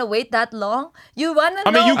really want to wait that long? You want to know?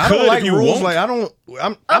 I mean, you I could don't like if you rules. want. Like I'm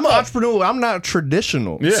an Okay. entrepreneur. I'm not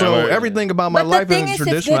traditional. Yeah, so like- everything about my But life the thing isn't is,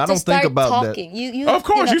 it's traditional. good I to don't think start about talking. that. You, Of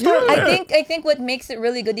course, you start- I yeah. think what makes it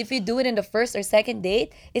really good if you do it in the first or second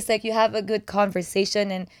date, it's like you have a good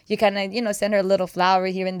conversation and you kind of send her a little flower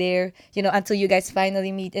here and there, until you guys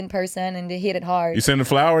finally meet in person and they hit it hard. You send a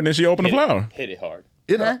flower and then she opened the flower. Hit it hard.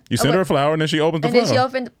 You send her a flower and then she opens the and then flower.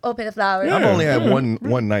 she opened the flower. I've only had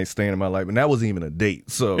one night stand in my life, and that wasn't even a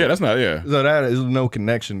date. So Yeah, that's not. Yeah. So that is no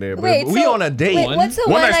connection there. But Wait, we so- on a date. wait, what's a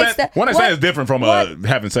One night one-night stand. stand? One night stand is different from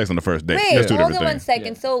having sex on the first date. Wait, That's two hold different on things. 1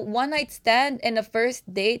 second. So one night stand and a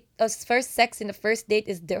first date, first sex in the first date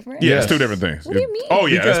is different? Yeah, it's two different things. What do you mean? Oh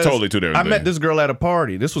yeah, that's Because totally two different I things. met this girl at a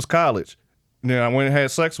party. This was college. Then I went and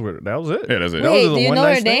had sex with her. That was it. Yeah, that's it. That Wait, was a do you know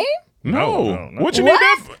one-night her stand? name? No. What you What? need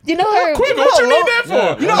that for? Do you know her? Quick, what you need that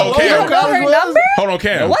for? You know oh, how Cam. You don't know her number? Hold on,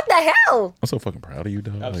 Cam. What the hell? I'm so fucking proud of you,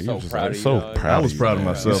 dog. I'm You so just proud like, of you, so dog. proud I of was you, proud of man.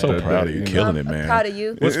 myself So that proud day, of you, you know. killing it, I'm man. proud of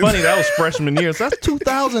you. What's funny, that was freshman year. So that's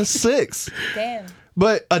 2006. Damn.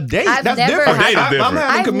 But a date, I've that's never different. had- A date is I'm different.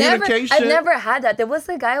 having communication. I've never had that. There was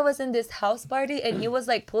a guy who was in this house party and he was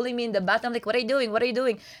like pulling me in the bathroom. I'm like, what are you doing? What are you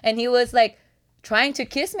doing? And he was like trying to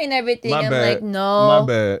kiss me and everything. My I'm bad. like, no. My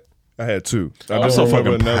bad. I had two. I'm so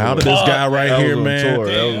fucking proud of this guy right here,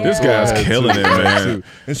 man. This guy's killing it, man.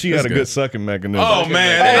 And she had a good sucking mechanism. Oh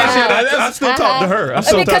man, I still talk to her. I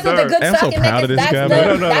still talk because to of the her. good I'm so sucking proud of this mechanism. guy, That's,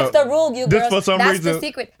 man. the, No. that's the rule, you This girls. for some that's reason- the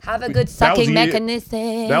secret. Have a good That was sucking the year-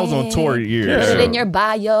 mechanism. That was on tour year. Yeah. Put it in your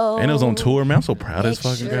bio. And it was on tour, man. I'm so proud of this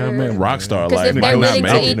Make fucking sure. guy, man. Rockstar Because life if might they're not willing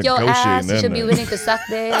make to it. eat your ass, you Negotiating should be that willing to suck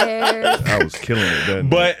theirs. I was killing it then.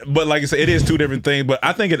 But like I said, it is two different things. But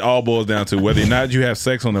I think it all boils down to whether or not you have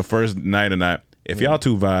sex on the first night or not. If y'all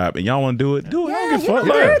two vibe and y'all want to do it, do it. I Yeah, don't give a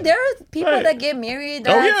fuck. there are people Right. that get married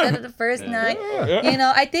Oh, instead yeah. of the first night.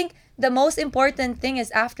 Yeah. I think the most important thing is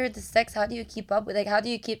after the sex, how do you keep up with, how do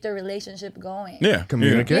you keep the relationship going? Yeah,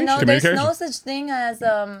 Communication. There's no such thing as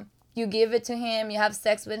you give it to him, you have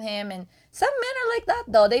sex with him, and some men are like that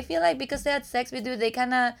though. They feel like because they had sex with you, they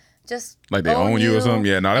kind of just Like they own you or something?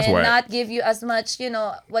 Yeah, no, that's and whack. not give you as much,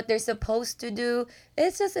 what they're supposed to do.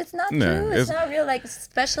 It's not No, true. It's it's- not real. Like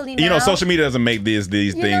especially now. Social media doesn't make these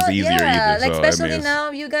things easier Yeah, either. like So, I especially mean, it's-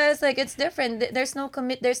 now, you guys, like it's different. There's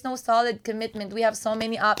no solid commitment. We have so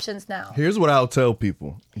many options now. Here's what I'll tell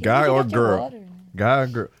people: guy you or got your girl, water. guy or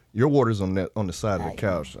girl. Your water's on the side of the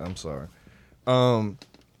couch. I'm sorry.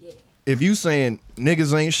 If you saying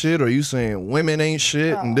niggas ain't shit or you saying women ain't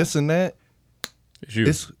shit and this and that, it's you.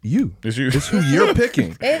 It's you. It's you. It's who you're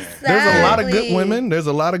picking. There's a lot of good women. There's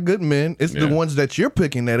a lot of good men. It's the ones that you're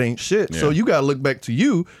picking that ain't shit. So you gotta look back to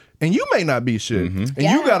you. And you may not be shit. And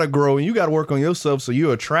you got to grow and you got to work on yourself so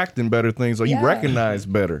you're attracting better things or you recognize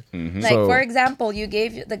better. Like, for example, you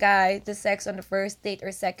gave the guy the sex on the first date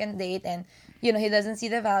or second date and, he doesn't see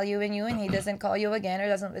the value in you and he doesn't call you again or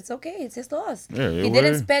doesn't. It's okay. It's his loss. Yeah, he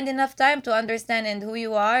didn't spend enough time to understand and who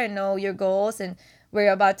you are and know your goals and where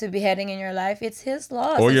you're about to be heading in your life. It's his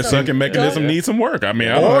loss. Or your So sucking mechanism needs some work. I mean,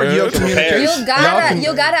 I Or don't your know. communication.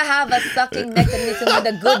 You gotta have a sucking mechanism with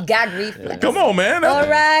a good gag reflex. Come on, man. All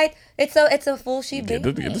right. It's a full sheep Get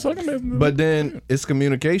baby. the sucking mechanism. But then it's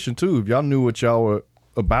communication too. If y'all knew what y'all were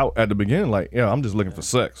about at the beginning. Like, I'm just looking for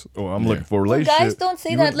sex, or I'm looking for a relationship. Guys don't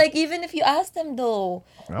say that. Like, even if you ask them though,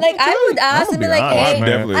 like I would ask them, like, hey,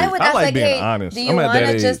 I would ask, like, hey, honest. do you want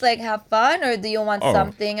to just like have fun, or do you want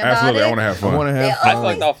something about absolutely. it? I want to have fun. I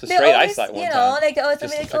fucked off the straight eyesight one time. Like,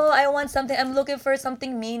 I want something. I'm looking for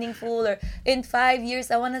something meaningful, or in 5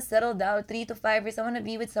 years I want to settle down. 3 to 5 years I want to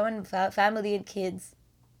be with someone, family and kids.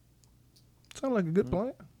 Sound like a good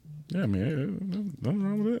plan. Yeah, man, nothing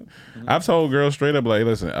wrong with it. I've told girls straight up, like,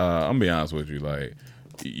 listen, I'm gonna be honest with you, like,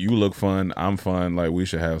 you look fun, I'm fun, like, we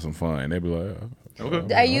should have some fun. And they be like,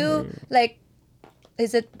 okay. Are you like,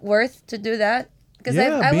 is it worth to do that? Because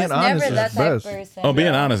I was never that type of person. Oh,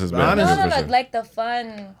 being honest is best. No, like the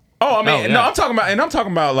fun. Oh, I mean, I'm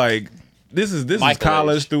talking about like. This is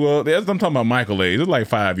college through. I'm talking about Michael age. It was like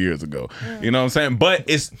 5 years ago. You know what I'm saying? But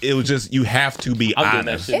it was just, you have to be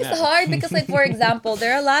honest. It's hard because, like, for example,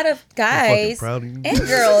 there are a lot of guys and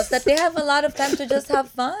girls that they have a lot of time to just have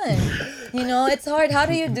fun. You know, it's hard. How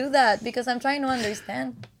do you do that? Because I'm trying to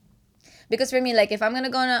understand. Because for me, like, if I'm gonna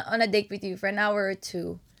go on a date with you for an hour or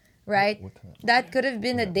two, right? That could have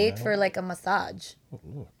been a date for like a massage.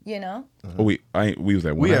 You know? Oh, we was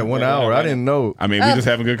at 1 hour. We had 1 hour. I didn't know. I mean, we just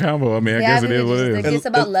having a good combo. I mean, I guess it is what it is. It's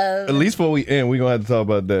about love. At least before we end, we're gonna have to talk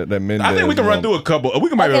about that Mendez. I think we can run through a couple. We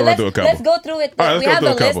can maybe run through a couple. Let's go through it. All right, we have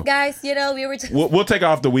a list, guys. You know, we were. We'll take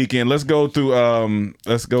off the weekend. Let's go through. I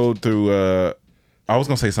was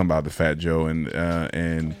gonna say something about the Fat Joe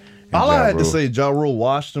and. All I had to say, Ja Rule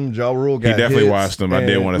washed him. Ja Rule got He definitely hits, washed him. I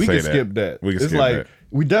did want to say that. We can skip that. We can skip like, that.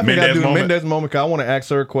 We definitely got to do the moment. Mendez moment, because I want to ask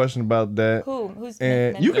her a question about that. Who's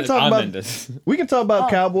and Mendez? you can talk about. We can talk about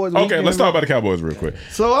Cowboys. Okay, let's talk about the Cowboys real quick.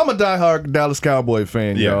 So I'm a diehard Dallas Cowboy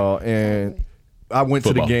fan, y'all, and I went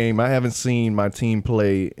to the game. I haven't seen my team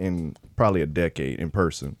play in probably a decade in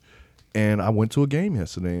person. And I went to a game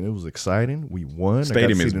yesterday, and it was exciting. We won. Stadium I got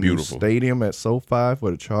to see is the beautiful. New stadium at SoFi for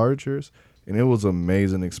the Chargers. And it was an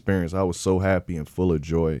amazing experience. I was so happy and full of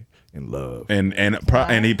joy and love. And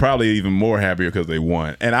he probably even more happier because they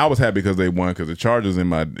won. And I was happy because they won, because the Chargers in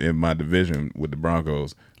my division with the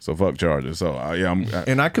Broncos. So fuck Chargers. So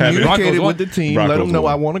and I communicated with the team, let them know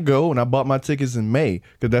I want to go, and I bought my tickets in May,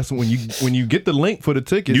 because that's when you get the link for the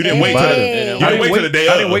tickets. You didn't wait till the day of. I didn't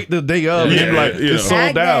wait the day of. Yeah, and like it's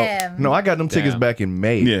sold out. Damn. No, I got them tickets back in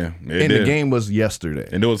May. Yeah, and the game was yesterday,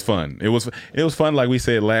 and it was fun. It was fun, like we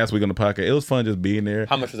said last week on the podcast. It was fun just being there.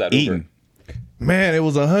 How much was that? Eating. Uber? Man, it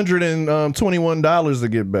was $121 to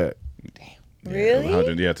get back.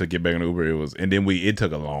 Really? To get back in the Uber, and then it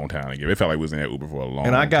took a long time to get. It felt like we was in that Uber for a long time.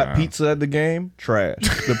 And I got pizza at the game. Trash.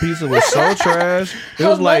 The pizza was so trash. It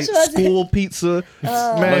was like school pizza.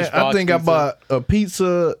 Man, I think I bought a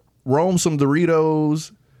pizza, some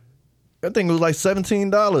Doritos. I think it was like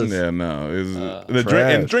 $17. Yeah, no, it was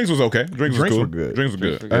and drinks was okay. Drinks was cool. were good. Drinks were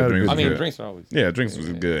good. Drinks were always. Yeah, drinks was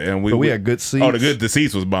good, and we had good seats. Oh, the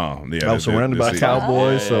seats was bomb. Yeah, I was surrounded by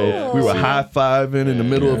Cowboys, so we were high fiving in the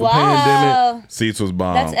middle of a pandemic. Seats was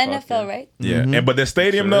bomb. That's NFL, right? Yeah, but that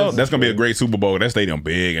stadium though, that's gonna be a great Super Bowl. That stadium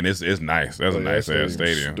big, and it's nice. That's a nice ass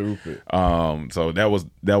stadium. Stupid. So that was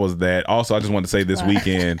that. Also, I just wanted to say this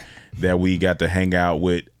weekend that we got to hang out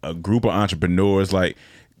with a group of entrepreneurs. Like,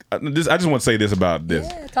 I just want to say this about this.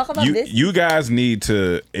 Yeah, talk about this. You guys need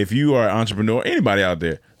to, if you are an entrepreneur, anybody out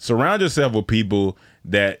there, surround yourself with people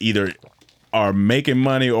that either are making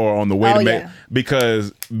money or on the way to make,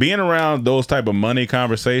 because being around those type of money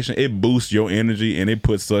conversation, it boosts your energy and it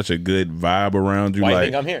puts such a good vibe around you. Why like,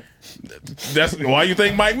 you think I'm here? That's why you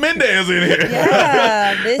think Mike Mendez in here.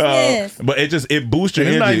 Yeah, business. But it boosts your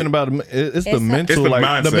energy. It's not even about it's the mental, it's the like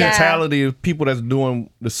mindset. the mentality of people that's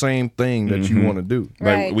doing the same thing that you want to do.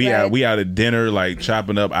 Like we out at dinner, like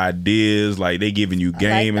chopping up ideas, like they giving you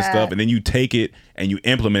game and stuff, and then you take it and you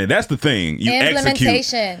implement it. That's the thing. You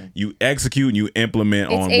execute and you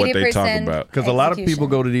implement on what they talk about. Because a lot of people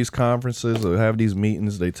go to these conferences or have these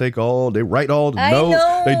meetings, they write all the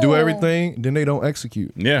notes, they do everything, then they don't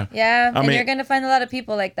execute. Yeah, and you're gonna find a lot of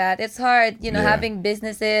people like that. It's hard, having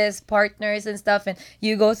businesses, partners, and stuff, and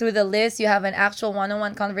you go through the list, you have an actual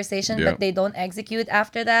one-on-one conversation, but they don't execute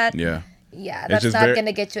after that. Yeah, that's not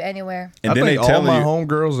gonna get you anywhere. And then all my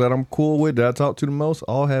homegirls that I'm cool with, that I talk to the most,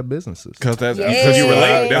 all have businesses. Because you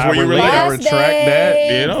relate. That's where you relate. I retract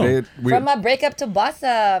that. From a breakup to boss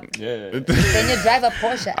up. Yeah. Then you drive a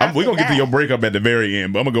Porsche. We're gonna get to your breakup at the very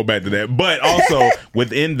end, but I'm gonna go back to that. But also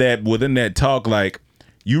within that talk, like,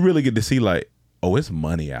 you really get to see, like, oh, it's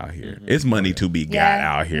money out here. It's money to be got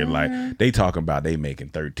out here. Like they talking about they making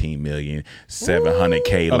 13 million,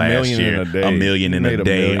 700K last year, $1 million in a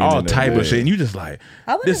day, all type of shit. And you just like,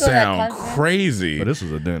 this sound crazy. But this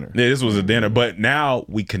was a dinner. Yeah, this was a dinner. But now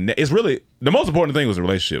we connect. It's really the most important thing was the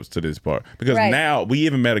relationships to this part, because now we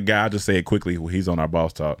even met a guy. I just say it quickly. He's on our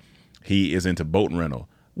Boss Talk. He is into boat rental.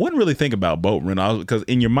 Wouldn't really think about boat rental because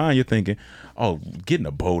in your mind you're thinking, oh, getting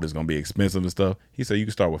a boat is gonna be expensive and stuff. He said you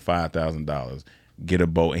can start with $5,000, get a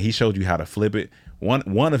boat, and he showed you how to flip it.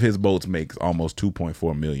 One of his boats makes almost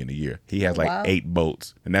 $2.4 million a year. He has 8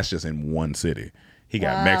 boats, and that's just in one city. He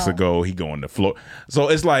got Mexico. He going to Florida. So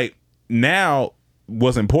it's like now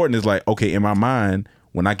what's important is like, okay, in my mind,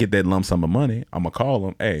 when I get that lump sum of money, I'm gonna call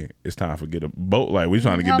him. Hey, it's time for get a boat. Like we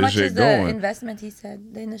trying to get this shit going. How much is the investment? He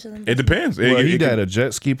said the initial investment. It depends. Well, he had a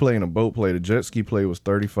jet ski play and a boat play. The jet ski play was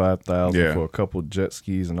 $35,000 for a couple jet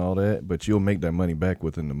skis and all that. But you'll make that money back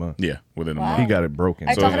within the month. Yeah, within the month. He got it broken.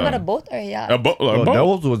 Are you talking about a boat or a yacht? A boat.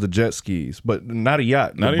 Those was the jet skis, but not a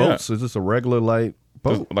yacht. Not the a boats yacht. is just a regular like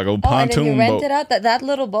boat, like a pontoon and then you boat. rented out that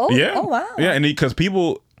little boat. Yeah. Oh wow. Yeah, and because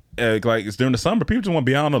people. Like it's during the summer, people just want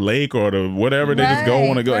to be on the lake or the whatever. They just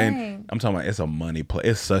want to go. And I'm talking about it's a money play.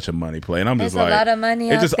 It's such a money play, and I'm just like a lot of money.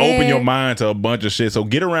 It just open your mind to a bunch of shit. So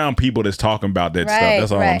get around people that's talking about that stuff.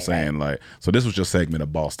 That's all I'm saying. Like, so this was your segment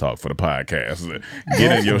of Boss Talk for the podcast.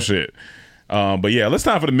 Get in your shit. But yeah, let's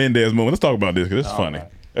time for the Mendez moment. Let's talk about this because it's funny.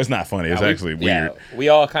 Right. It's not funny. It's actually weird. We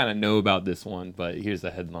all kind of know about this one, but here's the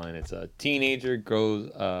headline. It's a teenager goes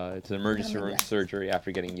to emergency room surgery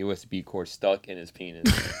after getting USB cord stuck in his penis.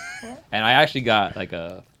 And I actually got like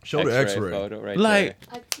a X-ray photo right there.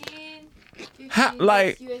 A teen,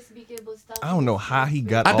 USB cable stuck. I don't know how he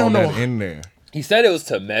got all that in there. He said it was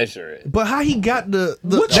to measure it. But how he got the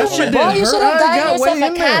you should have gotten yourself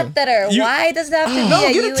a catheter. Why does that have to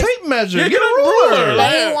be get a tape measure. Get a ruler.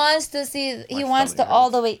 But he wants to see. He wants to all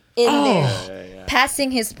the way in there,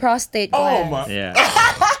 passing his prostate gland. Oh my! Yeah.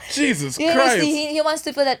 Jesus Christ! He wants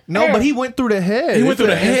to put that. No, but he went through the head. He went through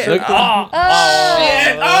the head. Oh,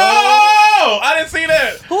 shit! Oh, I didn't see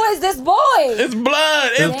that. Who is this boy? It's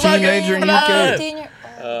blood. It's teenager in blood.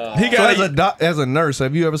 He got as a nurse.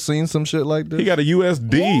 Have you ever seen some shit like this? He got a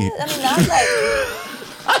USD. Yeah, I mean, not like.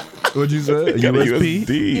 What'd you say? A USP?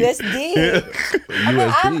 USD.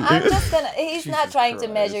 I'm just gonna. He's not trying to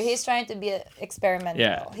measure. He's trying to be experimental.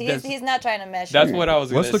 Yeah, he's not trying to measure. That's what I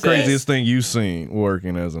was. What's the craziest thing you've seen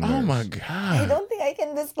working as a nurse? Oh my god! I don't think I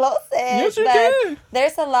can disclose it. Yes, you but can.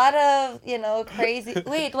 There's a lot of crazy.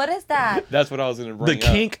 Wait, what is that? That's what I was gonna bring up. The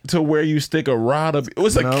kink to where you stick a rod up. It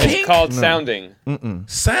was a kink. It's called sounding.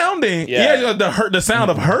 Sounding. Yeah, the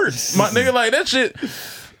sound of hurt. My nigga, like that shit.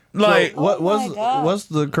 Like so what's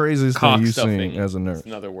the craziest thing you've seen as a nurse?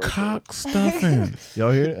 Another word. Cock stuffing.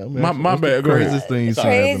 Y'all hear it? I mean, my bad. Go ahead. Craziest thing you've seen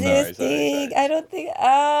Craziest thing. I don't think.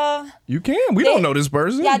 You can. We don't know this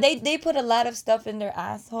person. Yeah, they put a lot of stuff in their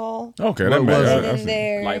asshole. Okay, that matters. In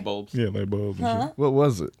their light bulbs. Yeah, light bulbs. Huh? What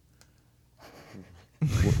was it?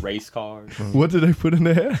 Race cars. What did they put in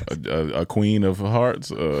there? A queen of hearts.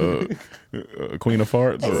 A queen of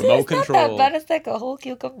farts. Remote control. Not that bad. It's like a whole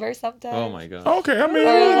cucumber sometimes. Oh my god. Okay, I mean,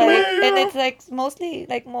 and it's like mostly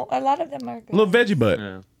like a lot of them are. Little veggie butt.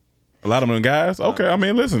 Yeah. A lot of them guys. Okay, I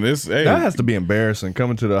mean, listen, that has to be embarrassing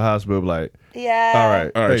coming to the hospital like.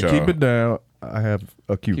 Yeah. All right, keep it down. I have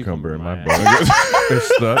a cucumber in my butt. It's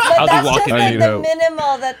stuck. But that's just like the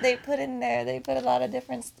minimal that they put in there. They put a lot of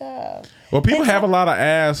different stuff. Well, people have a lot of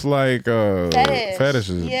ass like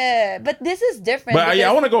fetishes. Yeah, but this is different. But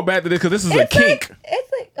I want to go back to this because this is a kink.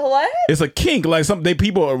 It's like what? It's a kink. Like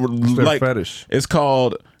people are like fetish. It's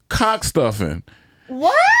called cock stuffing.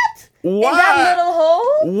 What? Why? In that little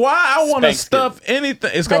hole? Why I want to stuff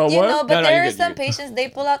anything? It's called what? No, but there are some patients. They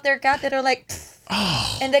pull out their catheter like.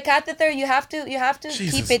 And the catheter, you have to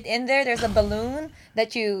keep it in there. There's a balloon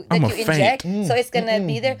that you inject, so it's gonna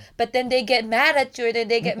be there. But then they get mad at you. Then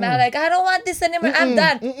they get mad like, I don't want this anymore. I'm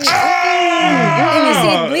done. And you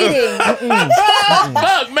see it bleeding.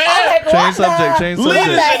 Fuck, man. Change subject.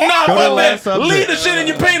 Leave the shit in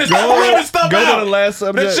your penis. Go to the last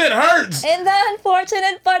subject. That shit hurts. And the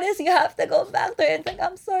unfortunate part is you have to go back there and think,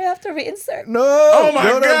 I'm sorry, I have to reinsert. No. Oh my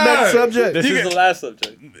god. To the next subject. This is the last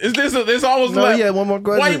subject. Is this almost no, yeah, one more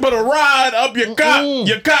question. Why you put a rod up your cock?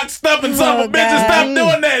 Your cock stuffing son of a bitch. Stop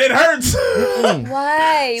doing that. It hurts.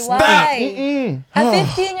 Why? A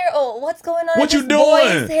 15-year-old. What's going on? What you doing?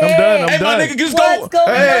 I'm done. Hey, my nigga, just go. Go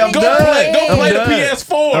play the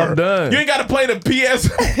PS4. I'm done. You ain't got to play the PS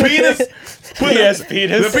penis. PS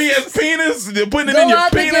penis. The PS penis. You're putting it go in your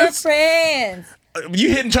out penis. With your friends.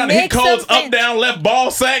 You trying to hit codes up, down, left,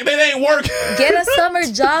 ball sack. That ain't working. Get a summer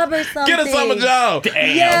job or something. Get a summer job.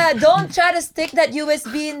 Damn. Yeah, don't try to stick that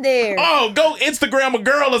USB in there. Oh, go Instagram a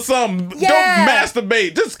girl or something. Yeah. Don't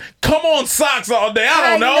masturbate. Just come on socks all day. I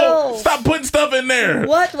don't know. Stop putting stuff in there.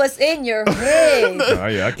 What was in your head?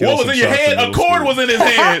 What was in your head? A cord was in his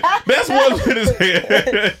head. That's what was in his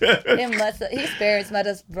head. His parents might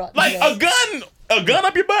have brought like a gun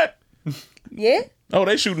up your butt. Yeah. Oh,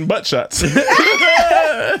 they shooting butt shots. You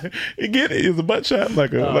get it? It's a butt shot,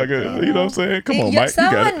 like a, you know what I'm saying? Come on, Mike.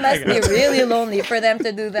 Someone must be really lonely for them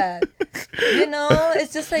to do that. You know,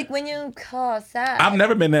 it's just like when you call sad. I've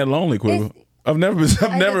never been that lonely, Quibble. I'm never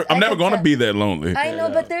going to be that lonely. I know,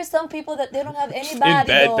 but there's some people that they don't have anybody. In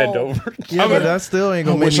bed, bend over. Yeah, but that still ain't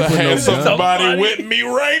gonna make me I put no had gun. somebody with me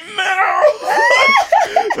right now.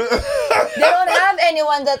 They don't have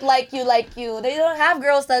anyone that like you. They don't have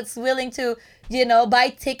girls that's willing to, buy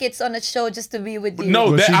tickets on a show just to be with you.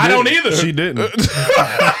 No, I don't either. She didn't.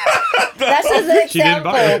 That's just an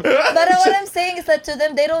example. But what I'm saying is that to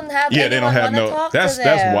them, they don't have anyone they don't have want to talk to them.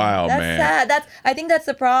 That's wild, man. That's sad. I think that's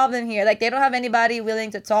the problem here. Like, they don't have anybody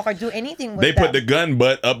willing to talk or do anything with them. They put the gun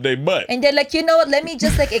butt up their butt. And they're like, you know what? Let me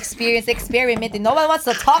just experiment. No one wants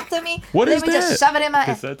to talk to me. What Let is me that? just shove it in my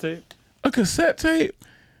cassette tape. A cassette tape.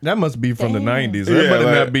 That must be from the 90s. Yeah, That better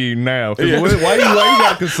like- not be now. 'Cause Yeah. why you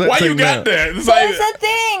got cassette Why you tape got now? that? It's So like, it's a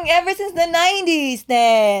thing ever since the 90s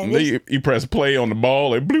then. you press play on the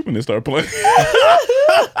ball and bloop and it start playing.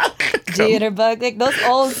 Jitterbug, like those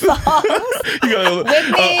old songs. You gotta, Wake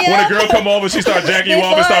me when a up girl come over, she start jacking you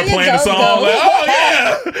off and start before you playing the go, song. go. Like, oh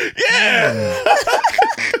yeah.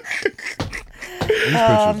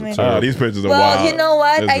 These pictures are Well, wild. you know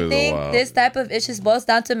what? These I pictures are think wild. this type of issues boils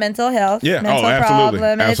down to mental health, Yeah. mental Absolutely. problem,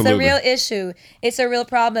 and Absolutely. it's a real issue. It's a real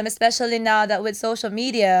problem, especially now that with social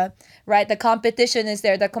media, right? The competition is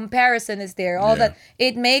there, the comparison is there, all that.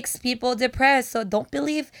 It makes people depressed. So don't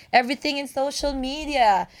believe everything in social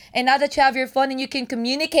media. And now that you have your phone and you can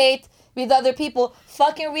communicate with other people,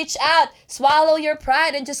 fucking reach out, swallow your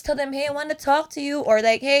pride, and just tell them, hey, I want to talk to you, or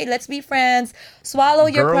like, hey, let's be friends. Swallow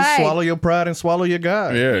your Girls, pride. swallow your pride and swallow your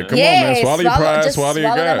God. Yeah, come Yeah, on, man. Swallow your pride, just swallow your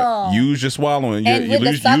swallow them gut. all. Use your swallowing. And You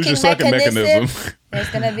with the use your sucking mechanism. There's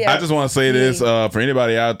gonna be. I just want to say this for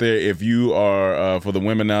anybody out there. If you are, for the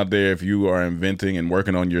women out there, if you are inventing and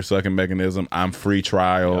working on your sucking mechanism, I'm free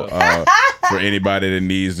trial for anybody that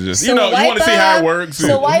needs to just, you want to see how it works.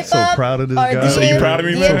 I'm so proud of this guy. So you proud of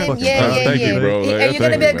me, man? Thank you, bro. Are you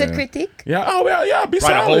gonna be a good critique? Yeah. Oh, well, yeah. Be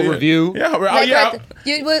Write a solid. whole review. Yeah.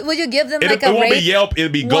 Would you give them It like a won't be rate? Yelp.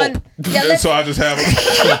 It'll be Gulp. So I just have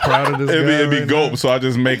So proud of this guy. it'll be right Gulp. now. So I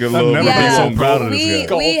just make a little. never been so proud of this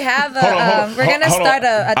guy. We have Hold on, we're gonna hold on. start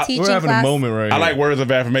a teaching We're having class. a moment right I here. like words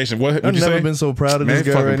of affirmation. What I've would you never say? been so proud of Man, this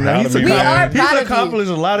guy fucking right now. proud He's of me, We are man. proud of you.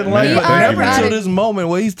 accomplished a lot in We life, but are never proud until of this moment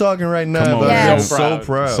where he's talking right now. Come on, about man. I'm So so proud.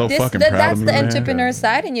 proud. So fucking proud That's of me, the man. entrepreneur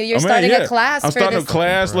side in you. You're Oh, man, starting yeah. a class I'm for starting this. a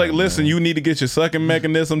class. Like, listen, you need to get your sucking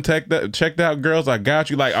mechanism checked out, girls. I got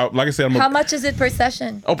you. Like I said, How much is it per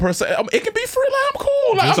session? Oh, per se, it can be free. Like, I'm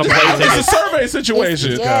cool. Like, Some it's a survey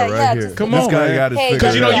situation. Yeah, right here. just- Come This on, guy man. got his Hey, figured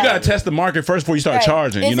Because you out. got to test the market first before you start Right.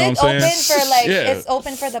 charging. You know Is what I'm it saying? open for like? Yeah. It's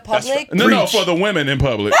open for the public. No, for the women in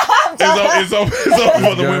public. It's open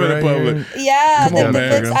for the Guy women in right public. here. Yeah, Come on,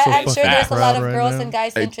 man. I'm sure there's a proud lot of right girls now. and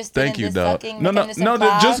guys Hey, interested thank in you, this dog. sucking No, mechanism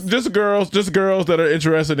class. just girls that are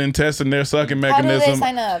interested in testing their sucking How do mechanism. they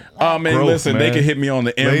sign up? Man, Growth, listen, they man. can hit me on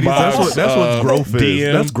the inbox. Ladies, that's what growth is.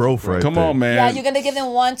 DM. That's growth right Come there. on, man. Yeah, you're gonna give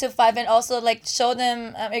them 1 to 5, and also like show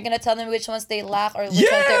them. You're gonna tell them which ones they lack or which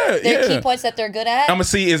ones their key points that they're good at. I'm gonna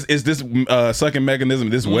see is this sucking mechanism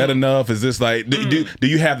is this wet enough? Is this like do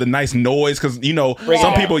you have the nice noise? Because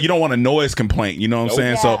some people you don't want a noise complaint. You know what I'm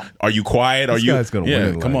saying? Yeah. So are you quiet? Are This you? guy's gonna win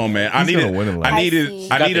in Come life. on, man. He's gonna win in life. I needed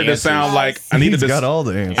the to sound answers. like I needed He's to got all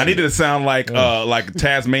the answers. I needed to sound like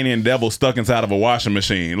Tasmanian devil stuck inside of a washing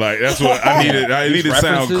machine. Like that's what I needed. I needed to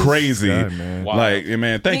sound references? crazy. God, man. Wow. Like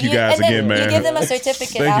man, thank you guys and then again, man. You give them a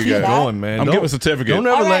certificate Thank after you guys. that. Going, man. I'm Don't- giving a certificate. Don't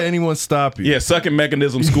ever All let right. anyone stop you. Yeah, sucking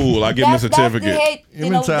mechanism school. I give them a certificate. Your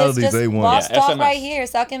mentality is this A1. boss Yeah, talk SMS. right here,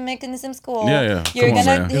 sucking mechanism school. Yeah. You're Come on,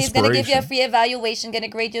 gonna man. he's gonna give you a Inspiration. free evaluation, gonna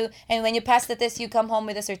grade you, and when you pass the test, you come home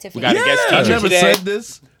with a certificate. We got a guest I teacher never today. said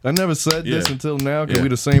this. I never said this Yeah. until now because Yeah. we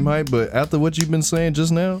the same height. But after what you've been saying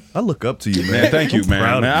just now, I look up to you, man. Man, thank you, I'm man.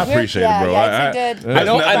 proud of I you. appreciate it, bro. Yeah, it's a good. I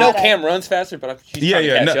know Proud Cam runs faster, but she's Yeah,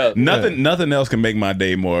 trying to catch up. Nothing else can make my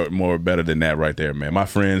day more better than that right there, man. My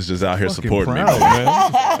friends just out here Fucking supporting proud,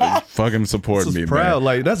 me, man. fucking supporting This me, is proud. man.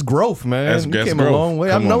 Like that's growth, man. That's you growth. came a long way.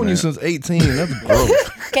 Come I've known on, you man. since 18. That's growth.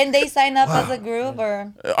 Can they sign up as a group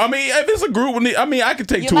or? I mean, if it's a group, I mean, I could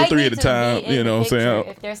take You 2 or might 3 need at a to time. be in You know the what I'm saying?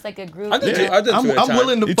 picture If there's like a group. I did Yeah. two at a I'm time.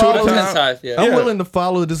 willing to to follow. Yeah. I'm willing to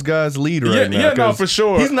follow this guy's lead right now. Yeah, no, for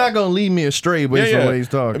sure. He's not gonna lead me astray based on what he's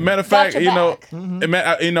talking. Matter of fact,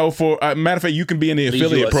 matter of fact, you can be in the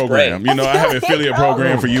affiliate program. You know, I have an affiliate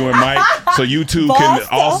program for you and Mike, so you two can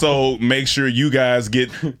also make sure you guys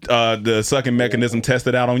get the sucking mechanism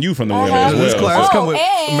tested out on you from the women as well. This class come with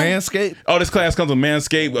Manscaped. Oh, this class comes with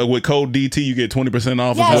Manscaped with code DT. You get 20%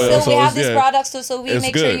 off as well. Yeah, so we have these products too. So we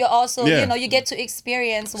make sure you also, you get to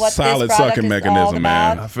experience what solid this product sucking is mechanism, all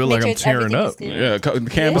man. about. I feel like I'm tearing up. Yeah,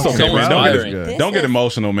 Cam, it's okay, man. Don't get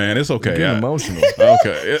emotional, man. It's okay. Get emotional.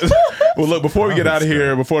 Okay. Well, look, before we get out of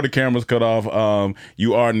here, before the cameras cut off,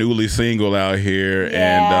 you are newly single out here,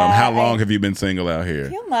 and how long have you been single out here? A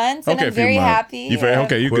few months, and I'm very happy.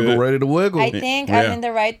 Okay, you Wiggle, good. ready to wiggle. I think I'm in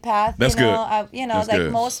the right path. That's good. That's like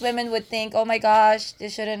good. Most women would think, oh my gosh,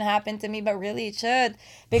 this shouldn't happen to me, but really it should,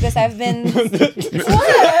 because I've been. That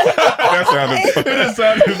sounded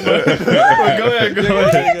funny. Go ahead.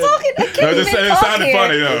 It sounded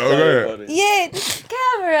funny. Go ahead. Yeah,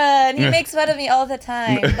 Cameron. He makes fun of me all the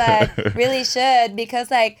time, but really should, because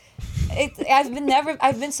like.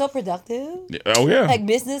 I've been so productive. Oh yeah. Like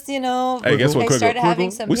business, Hey, guess what? I started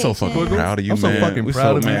having some. We so fucking proud of you, I'm man. so fucking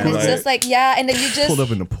proud of you. It's just like and then you just pulled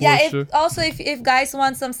up in the Porsche. If guys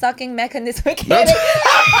want some sucking mechanism,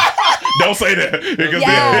 Don't say that. Because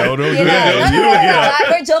don't do that.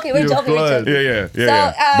 We're joking. Yeah.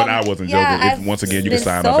 But I wasn't joking. Once again, you can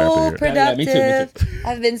sign up after here. Productive. Me too.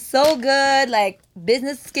 I've been so good. Like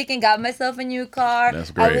business kicking. Got myself a new car.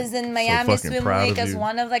 That's great. I was in Miami Swim Week as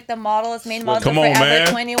one of like the main models Come of on, Forever man.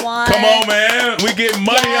 21. Come on, man. We getting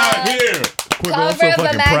money out here. Cover of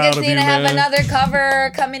the magazine. I have another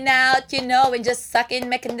cover coming out, and just sucking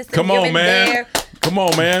mechanism. Come on, man. There. Come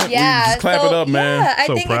on, man. Yeah, just clap it up, man. Yeah, I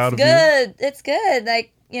so think proud it's of good. It's good.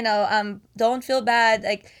 Like, don't feel bad.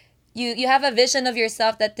 Like, you have a vision of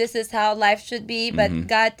yourself that this is how life should be, but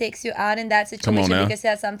God takes you out in that situation because He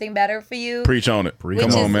has something better for you. Preach on it.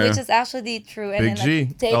 Come on, man. Which is actually true. Big G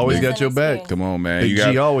always got your back. Come on, man. Big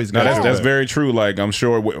G always got your back. That's very true. Like, I'm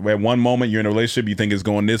sure at one moment you're in a relationship, you think it's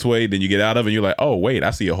going this way, then you get out of it, and you're like, oh wait,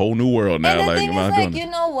 I see a whole new world now. And the like, thing is, like, you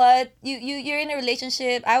know what? You're in a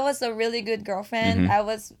relationship. I was a really good girlfriend. I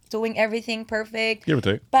was doing everything perfect. Give or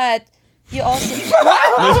take. But you also.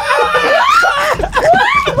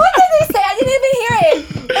 What did they say? I didn't even hear it.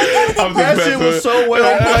 That shit was so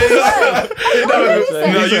well played.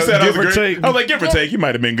 No, you said give or take. I was like, give or take. You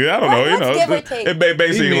might have been good. I don't know. Give or take? It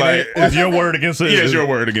basically like it's your word against his. Yeah, it's your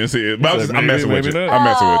word against his. But I'm messing with you. I'm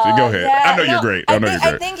messing with you. Go ahead. I know you're great.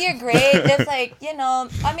 I think you're great. It's like,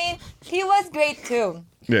 I mean, he was great too.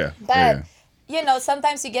 Yeah. But.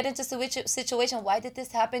 Sometimes you get into situation. Why did this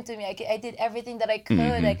happen to me? I did everything that I could.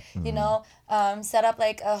 Set up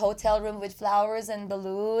like a hotel room with flowers and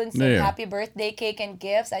balloons and happy birthday cake and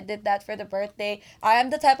gifts. I did that for the birthday. I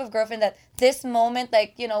am the type of girlfriend that this moment,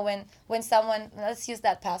 like, when someone, let's use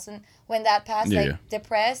that person, when that passed, like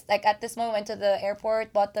depressed, like at this moment went to the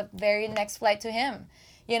airport, bought the very next flight to him.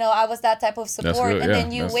 I was that type of support. And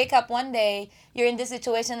then you wake up one day, you're in this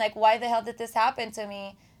situation, like, why the hell did this happen to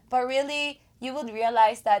me? But really, you would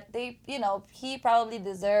realize that he probably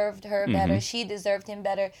deserved her better. She deserved him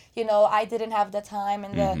better. I didn't have the time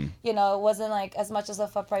and it wasn't like as much as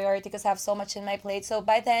of a priority because I have so much in my plate. So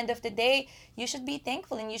by the end of the day, you should be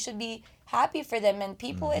thankful and you should be happy for them. And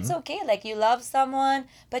people, it's okay. Like, you love someone,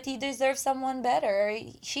 but he deserves someone better.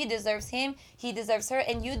 She deserves him. He deserves her.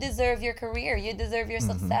 And you deserve your career. You deserve your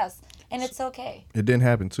success. And it's okay. It didn't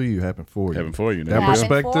happen to you. It happened for you. Happened for you. That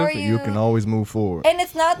perspective, you can always move forward. And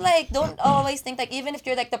it's not like, don't always think like, even if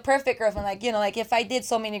you're like the perfect girlfriend, like, like if I did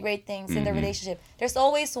so many great things in the relationship, there's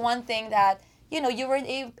always one thing that, you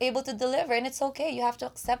weren't able to deliver. And it's okay. You have to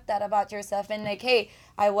accept that about yourself. And like, hey,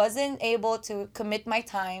 I wasn't able to commit my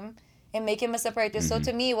time and make him a separator. So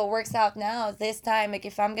to me, what works out now, this time, like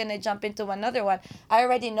if I'm going to jump into another one, I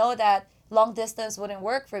already know that long distance wouldn't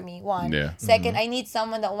work for me, one. Yeah. Second, I need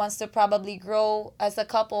someone that wants to probably grow as a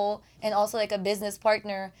couple and also like a business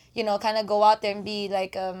partner, kind of go out there and be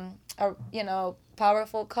like a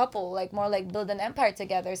powerful couple, like more like build an empire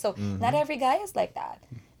together. So not every guy is like that.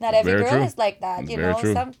 Not every girl is like that.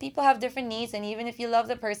 Some people have different needs, and even if you love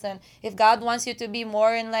the person, if God wants you to be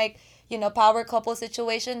more in like, power couple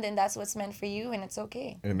situation, then that's what's meant for you, and it's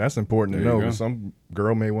okay. And that's important to know, because some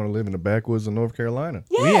girl may want to live in the backwoods of North Carolina.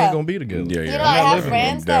 Yeah. We ain't going to be together. Yeah. I have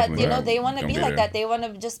friends that, they want to be like that. They want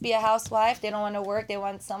to just be a housewife. They don't want to work. They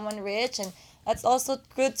want someone rich, and that's also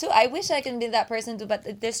good too. I wish I can be that person too,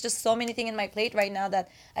 but there's just so many things in my plate right now that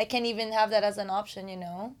I can't even have that as an option,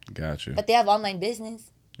 Gotcha. But they have online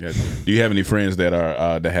business. Yeah. Do you have any friends that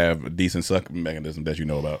are that have a decent sucking mechanism that you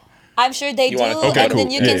know about? I'm sure they do, and then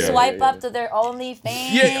you can swipe up to their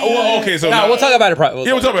OnlyFans. Yeah, well, okay, so we'll talk about it.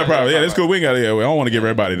 We'll talk about it privately. Yeah, that's cool. We got it. Yeah, I don't want to give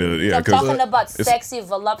everybody the. I'm talking about sexy,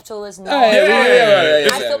 voluptuous.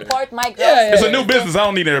 I support my girls. It's a new business. I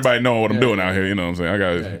don't need everybody knowing what I'm doing out here. You know what I'm saying? I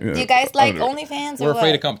got. Do you guys like OnlyFans? We're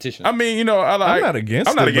afraid of competition. I mean, I'm not against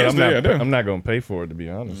it. I'm not going to pay for it, to be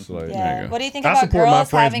honest. Like, what do you think I about support girls my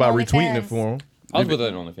friends having by OnlyFans? retweeting it for them. I was with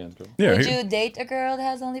an OnlyFans girl. Yeah, Would you date a girl that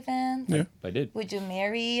has OnlyFans? Yeah, I did. Would you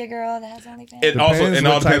marry a girl that has OnlyFans? It all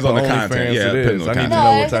depends on the content. Yeah, it depends on the content. I need to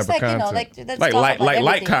know what type of content.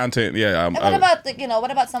 Like content. Yeah. And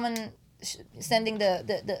what about someone sending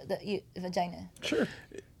the vagina? Sure.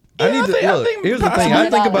 Here's the thing. I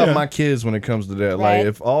think about my kids when it comes to that. Like,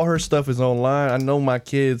 if all her stuff is online, I know my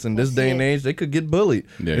kids in this day and age, they could get bullied.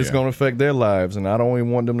 It's going to affect their lives, and I don't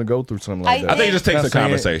even want them to go through something like that. I think it just takes a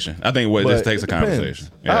conversation. I think it just takes a conversation.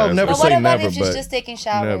 I'll never say never, but she's just taking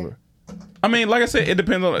shower? Never. I mean, like I said, it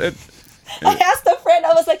depends on it. I asked a friend,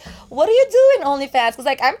 I was like, what do you do in OnlyFans?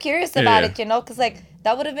 Because, I'm curious about it, because,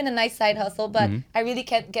 that would have been a nice side hustle, but I really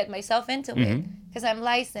can't get myself into it because I'm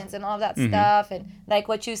licensed and all that stuff. And like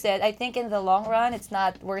what you said, I think in the long run, it's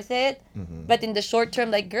not worth it. But in the short term,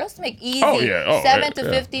 girls make easy $7,000 to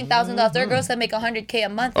 $15,000. There are girls that make $100K a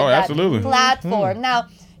month in that platform. Now,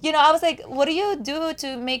 I was like, what do you do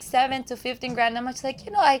to make $7,000 to $15,000? I'm just like,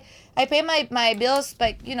 I pay my bills,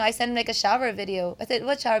 but, I send a shower video. I said,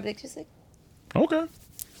 what shower video? She's like, okay.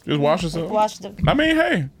 Just wash yourself. Wash them. I mean,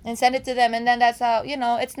 hey. And send it to them, and then that's how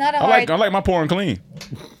it's not a hard. I like my pouring clean.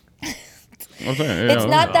 I'm saying, it's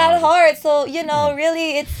not that hard. So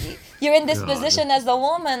really, you're in this position as a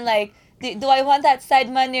woman. Like, do I want that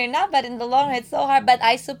side money or not? But in the long run, it's so hard. But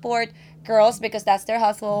I support girls because that's their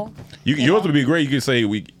hustle. Yours would be great. You could say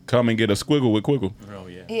we come and get a squiggle with Quiggle. Oh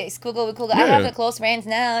yeah. Yeah, squiggle with Quiggle. I have a close friends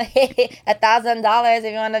now. $1,000 if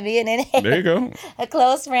you want to be in it. There you go. A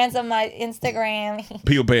close friends on my Instagram.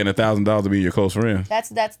 People paying $1,000 to be your close friend. That's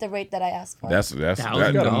the rate that I asked for. That's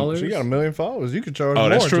 $1,000. She got 1 million followers. You could charge more.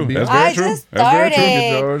 That's true. That's very true. Just started. That's very true. You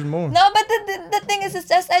could charge more. No, but the thing is,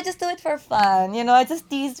 I just do it for fun. I just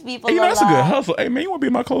tease people. Hey, that's a good hustle. Hey man, you want to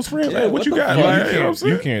be my close friend? Hey, what you got?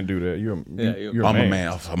 You can't do that. You're I'm a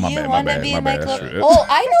man. My bad. Oh,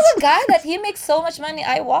 I know a guy that he makes so much money.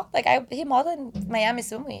 He modeled in Miami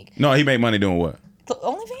Swim Week. No, he made money doing what?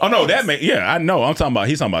 OnlyFans. Oh no, I know.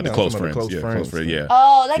 He's talking about the close friends. Close friends. Yeah.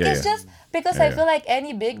 Oh, it's just because I feel like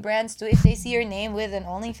any big brands too, if they see your name with an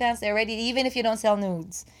OnlyFans, they're ready, even if you don't sell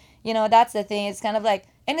nudes. That's the thing. It's kind of like,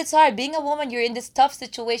 and it's hard. Being a woman, you're in this tough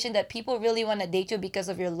situation that people really want to date you because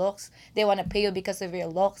of your looks. They want to pay you because of your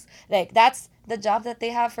looks. That's the job that they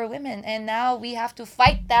have for women. And now we have to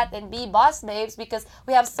fight that and be boss babes because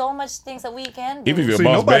we have so much things that we can do. Even if you're See,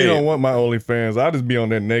 boss nobody babe. Don't want my OnlyFans. I'll just be on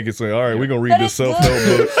that naked saying, all right, we're going to read this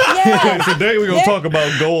self-help book. Yeah. Today we're going to talk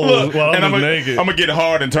about goals while I'm naked. I'm going to get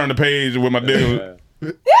hard and turn the page with my dick.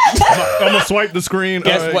 I'm gonna swipe the screen.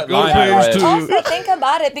 Guess what line I read. Also, think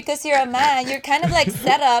about it, because you're a man. You're kind of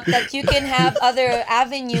set up that you can have other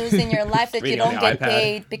avenues in your life that you don't get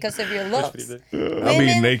paid because of your looks. I'll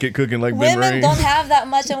be naked cooking like Ben Women Rain. don't have that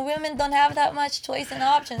much, and women don't have that much choice and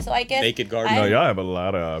options. So I guess naked garden. No, y'all have a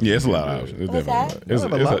lot of options. Yeah, it's a lot of options. What's that?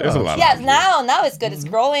 It's a lot. Yeah, now it's good. It's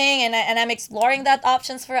growing, and I'm exploring that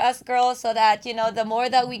options for us girls, so that the more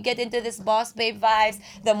that we get into this boss babe vibes,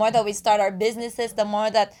 the more that we start our businesses, the more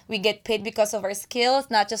that we get paid because of our skills,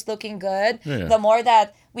 not just looking good. Yeah. The more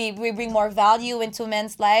that we bring more value into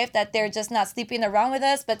men's life, that they're just not sleeping around with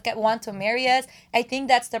us, but want to marry us. I think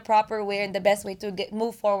that's the proper way and the best way to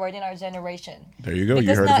move forward in our generation. There you go.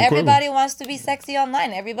 Because you heard now it from everybody wants to be sexy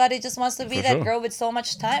online. Everybody just wants to be that girl with so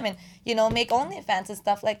much time and make OnlyFans and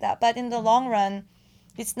stuff like that. But in the long run,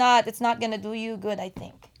 it's not gonna do you good, I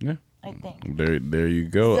think. Yeah. I think. There you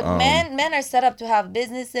go. So men are set up to have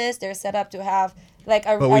businesses. They're set up to have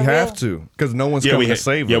but we have to, because no one's coming to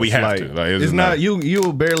save us. Yeah, we have to. It's not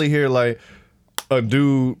you'll barely hear a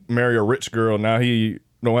dude marry a rich girl. Now he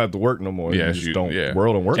don't have to work no more. Yeah,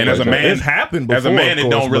 world and work. And as a man, it's happened before. As a man,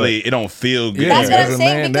 it don't feel good. That's what I'm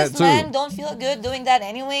saying, because men don't feel good doing that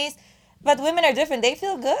anyways. But women are different. They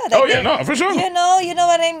feel good. No, for sure. You know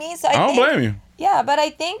what I mean? So I don't blame you. Yeah, but I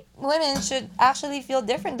think women should actually feel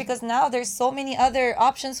different, because now there's so many other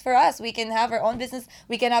options for us. We can have our own business.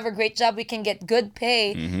 We can have a great job. We can get good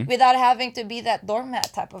pay without having to be that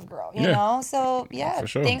doormat type of girl, you know? So, yeah,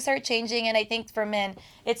 things are changing. And I think for men,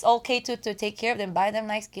 it's okay to take care of them. Buy them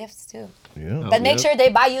nice gifts, too. Yeah. But make sure they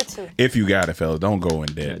buy you, too. If you got it, fellas, don't go in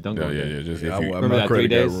debt. Yeah, don't go in debt. Just if you remember that 3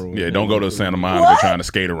 days? Yeah, don't go to Santa Monica trying to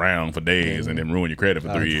skate around for days and then ruin your credit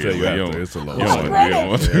for 3 years. It's a lot.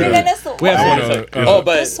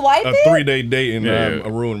 But swipe a 3-day date and I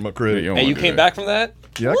ruined my credit. And you came back from that?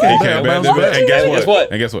 Yeah, I came back. And Guess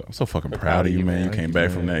what? And guess what? I'm so fucking proud of you, man. You came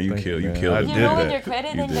back from that. You killed it. You ruined your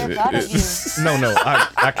credit and they're proud of you. No.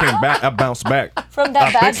 I came back. I bounced back. From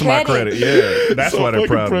that bad fixed my credit. Yeah, that's why they're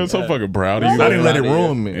proud of me. So fucking proud of you. I didn't let it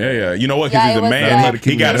ruin me. Yeah. You know what? Because he's a man.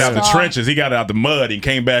 He got it out the trenches. He got it out the mud and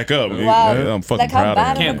came back up. Wow. I'm fucking proud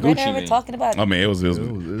of him. Like how bad of a credit are we talking about? I mean, it was he'll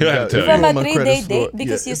have to tell From you. a 3-day date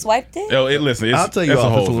because you swiped it? Oh, listen, I'll tell you it's a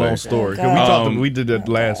off. whole It's a long thing. story. We did that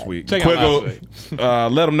last week.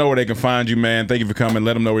 Quiggle, let them know where they can find you, man. Thank you for coming.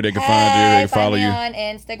 Let them know where they can find you. They can follow you on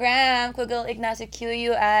Instagram, quiggleignacio,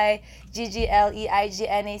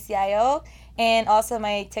 quiggleignacio, and also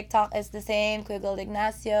my TikTok is the same,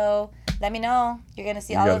 quiggleignacio. Let me know. You're gonna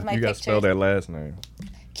see all of my pictures. You gotta spell that last name.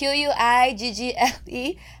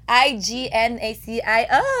 quiggleignacio.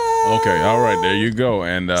 Okay, all right, there you go.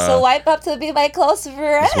 And so wipe up to be my close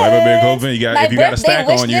friend. Swipe up, be a close friend. You got if you got a stack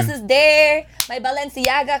on you. My wish list is there. My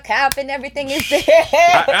Balenciaga cap and everything is there.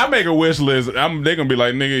 I make a wish list. They gonna be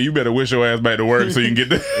like, nigga, you better wish your ass back to work so you can get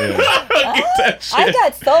that. Get that shit. I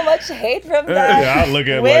got so much hate from that. Yeah, I look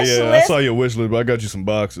at it like, I saw your wish list, but I got you some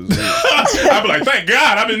boxes. I'd be like, thank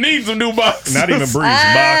God, I've been needing some new boxes. Not even Breeze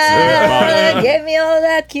boxes. Give me all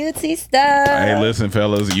that cutesy stuff. Hey, listen,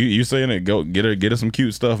 fellas, you saying it? Go get her some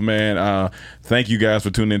cute stuff, man. Thank you guys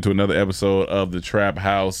for tuning in to another episode of the Trap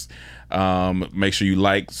House. Make sure you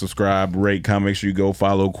like, subscribe, rate, comment. Make sure you go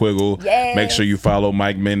follow Quiggle. Yes. Make sure you follow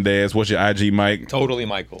Mike Mendez. What's your IG, Mike? Totally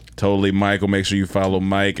Michael. Totally Michael. Make sure you follow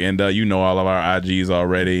Mike, and you know all of our IGs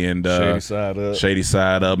already. And Shady Side Up. Shady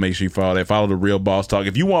Side Up. Make sure you follow that. Follow the Real Boss Talk.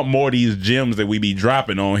 If you want more of these gems that we be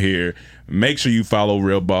dropping on here, make sure you follow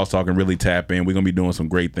Real Boss Talk and really tap in. We're gonna be doing some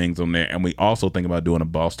great things on there, and we also think about doing a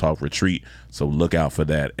Boss Talk retreat. So look out for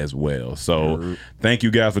that as well. So thank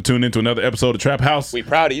you guys for tuning in to another episode of Trap House. We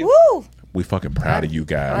proud of you. Woo! We fucking proud of you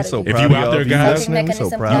guys. So if you out there, guys, you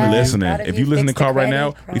listening. If you listening in the car right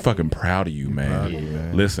now, we fucking proud of you,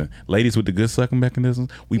 man. Listen, ladies with the good sucking mechanisms,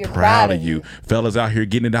 we proud of you. Fellas out here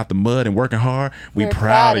getting it out the mud and working hard, we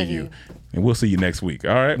proud of you. And we'll see you next week.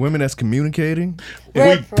 All right. Women that's communicating,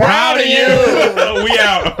 we proud of you. We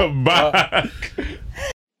out. Bye.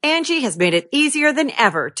 Angie has made it easier than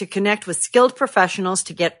ever to connect with skilled professionals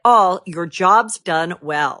to get all your jobs done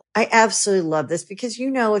well. I absolutely love this because,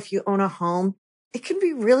 if you own a home, it can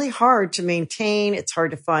be really hard to maintain. It's hard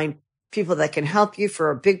to find people that can help you for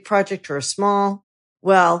a big project or a small.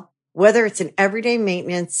 Well, whether it's in everyday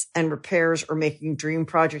maintenance and repairs or making dream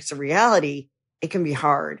projects a reality, it can be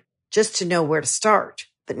hard just to know where to start.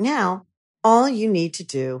 But now all you need to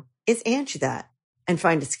do is Angie that and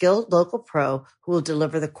find a skilled local pro who will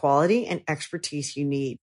deliver the quality and expertise you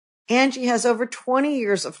need. Angie has over 20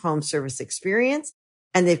 years of home service experience,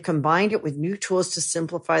 and they've combined it with new tools to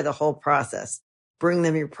simplify the whole process. Bring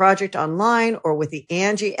them your project online or with the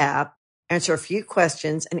Angie app, answer a few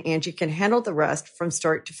questions, and Angie can handle the rest from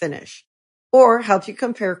start to finish. Or help you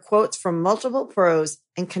compare quotes from multiple pros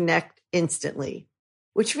and connect instantly,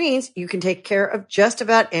 which means you can take care of just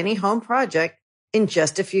about any home project in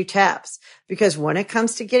just a few taps. Because when it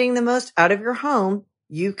comes to getting the most out of your home,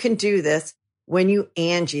 you can do this when you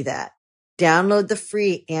Angie that. Download the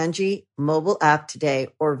free Angie mobile app today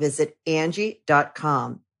or visit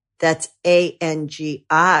Angie.com. That's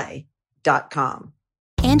ANGI.com.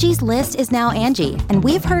 Angie's List is now Angie, and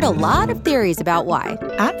we've heard a lot of theories about why.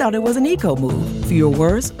 I thought it was an eco move. Fewer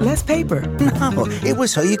words, less paper. No, it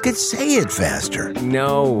was so you could say it faster.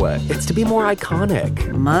 No, it's to be more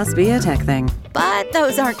iconic. Must be a tech thing. But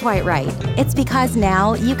those aren't quite right. It's because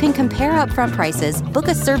now you can compare upfront prices, book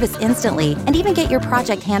a service instantly, and even get your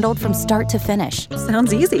project handled from start to finish.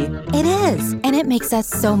 Sounds easy. It is, and it makes us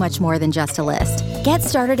so much more than just a list. Get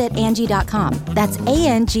started at Angie.com. That's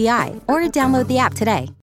ANGI, or download the app today.